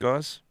this list,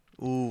 guys?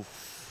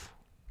 Oof.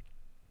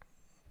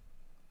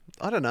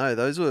 I don't know.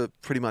 Those were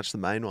pretty much the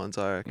main ones,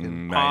 I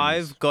reckon. Mains.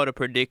 I've got a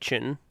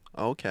prediction,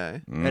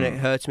 Okay. and it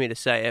hurts me to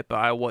say it, but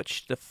I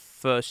watched the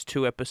first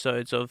 2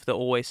 episodes of The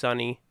Always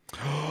Sunny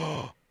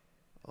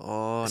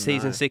Oh,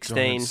 season no. 16.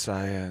 Don't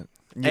say it.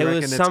 You It reckon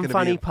was it's some gonna be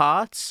funny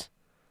parts,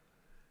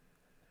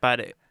 but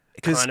it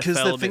kind of Because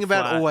fell the a thing bit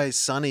about flat. Always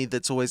Sunny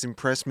that's always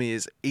impressed me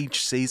is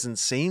each season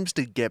seems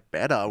to get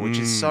better, which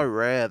is so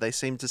rare. They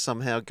seem to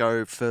somehow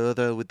go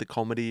further with the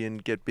comedy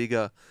and get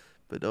bigger.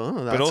 But that's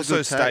But a also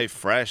good stay take.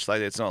 fresh.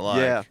 Like, it's not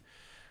like... Yeah.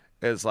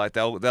 It's like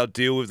they'll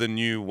deal with the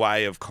new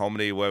way of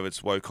comedy, whether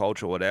it's woke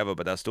culture or whatever,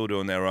 but they're still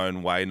doing their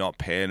own way, not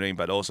pandering,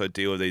 but also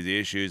deal with these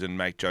issues and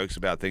make jokes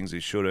about things they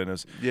shouldn't.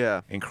 It's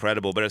Yeah.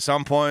 incredible. But at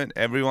some point,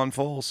 everyone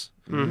falls.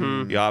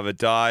 Mm-hmm. You either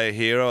die a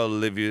hero or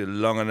live you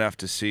long enough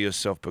to see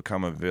yourself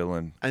become a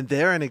villain. And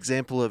they're an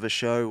example of a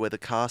show where the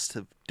cast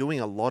are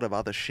doing a lot of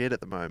other shit at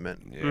the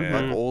moment. Yeah.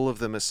 Like all of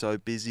them are so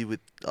busy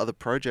with other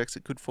projects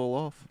it could fall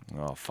off.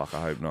 Oh, fuck,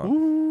 I hope not.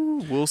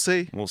 Ooh, we'll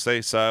see. We'll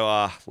see.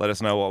 So let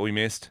us know what we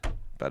missed.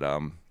 But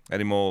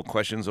any more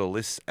questions or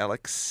lists,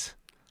 Alex?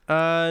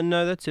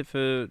 No, that's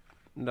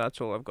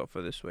all I've got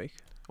for this week.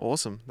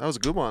 Awesome. That was a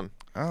good one.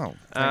 Oh,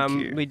 thank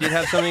you. We did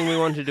have something we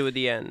wanted to do at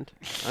the end.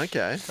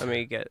 Okay. Let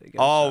me get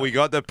Oh, we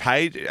got the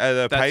page,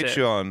 the That's it.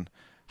 Patreon.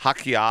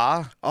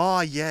 Hakyar.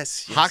 Oh,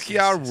 yes.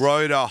 Hakyar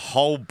wrote a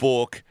whole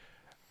book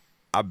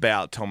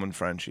about Tom and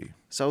Frenchie.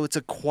 So it's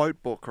a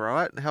quote book,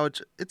 right?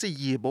 It's a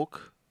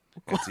yearbook.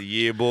 It's a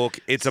yearbook.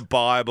 It's a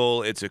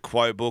Bible. It's a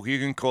quote book. You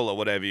can call it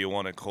whatever you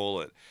want to call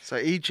it. So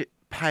each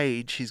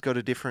page, he's got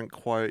a different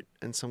quote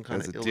and some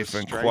kind There's of a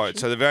different illustration. quote.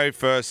 So the very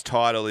first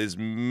title is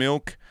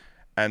Milk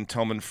and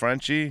Tom and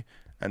Frenchie,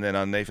 and then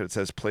underneath it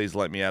says, "Please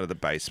let me out of the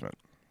basement."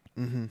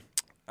 Mm-hmm.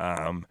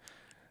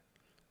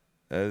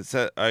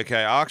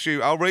 Okay.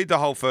 I'll read the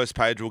whole first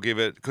page. We'll give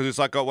it because it's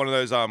like got one of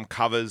those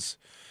covers.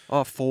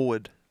 Oh,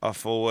 forward. A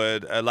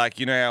forward, like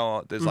you know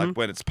how there's like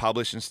when it's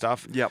published and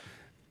stuff. Yep.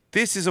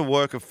 This is a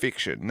work of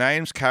fiction.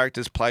 Names,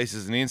 characters,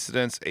 places, and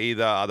incidents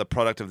either are the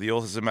product of the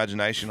author's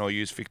imagination or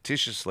used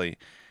fictitiously.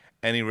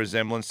 Any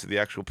resemblance to the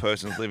actual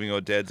persons living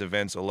or dead's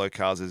events or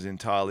locales is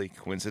entirely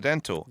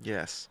coincidental.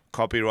 Yes.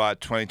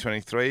 Copyright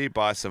 2023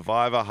 by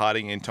Survivor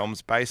hiding in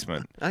Tom's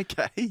basement.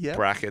 Okay, yeah.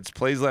 Brackets,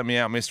 please let me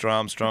out, Mr.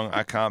 Armstrong.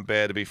 I can't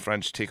bear to be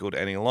French tickled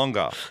any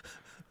longer.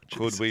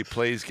 Could we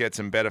please get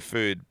some better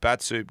food?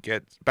 Batsu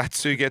gets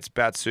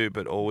bat soup,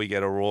 but all we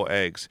get are raw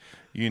eggs.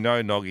 You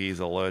know Noggy is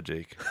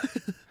allergic.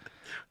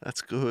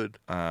 That's good.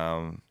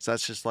 So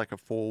that's just like a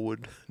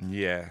forward.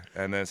 Yeah,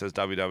 and then it says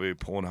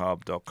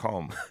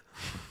www.pornhub.com.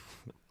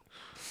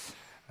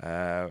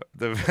 And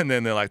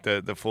then they're like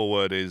the full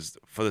word is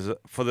for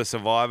the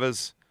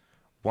survivors,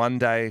 One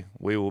day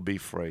we will be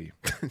free.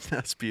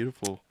 That's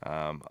beautiful.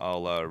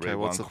 I'll read Okay, one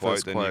what's the quote,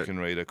 first then you quote? can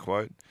read a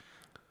quote.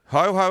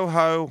 Ho, ho,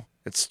 ho,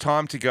 it's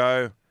time to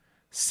go.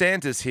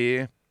 Santa's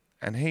here,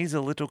 and he's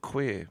a little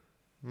queer.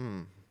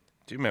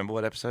 Do you remember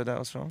what episode that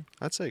was from?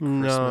 I'd say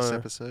Christmas No.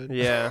 episode.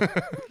 Yeah.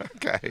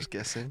 Okay. Just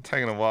guessing.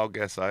 Taking a wild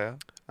guess, are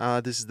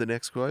This is the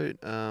next quote.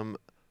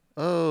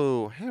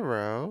 Oh,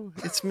 hello,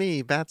 it's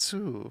me,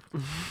 Batsu.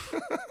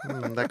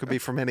 That could be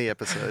from any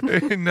episode. you?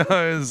 Who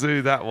knows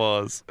who that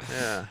was?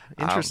 Yeah,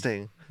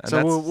 interesting. and So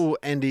that's- we'll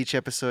end each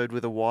episode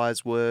with a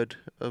wise word,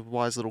 a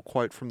wise little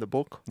quote from the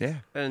book. Yeah.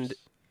 And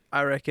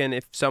I reckon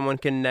if someone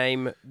can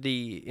name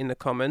in the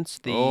comments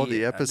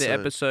the episode.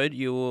 episode,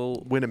 you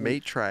will Win a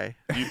meat tray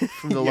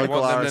from the You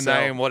local want them to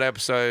RSL. name what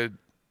episode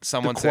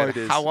someone The said, quote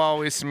is-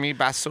 hello, it's me,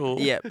 Basul.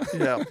 Yep.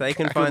 Yeah. They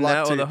can Good find luck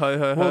that to or the ho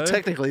ho ho. Well,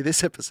 technically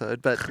this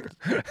episode, but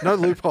no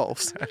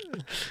loopholes.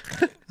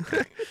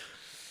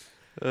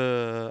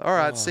 All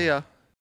right, see ya.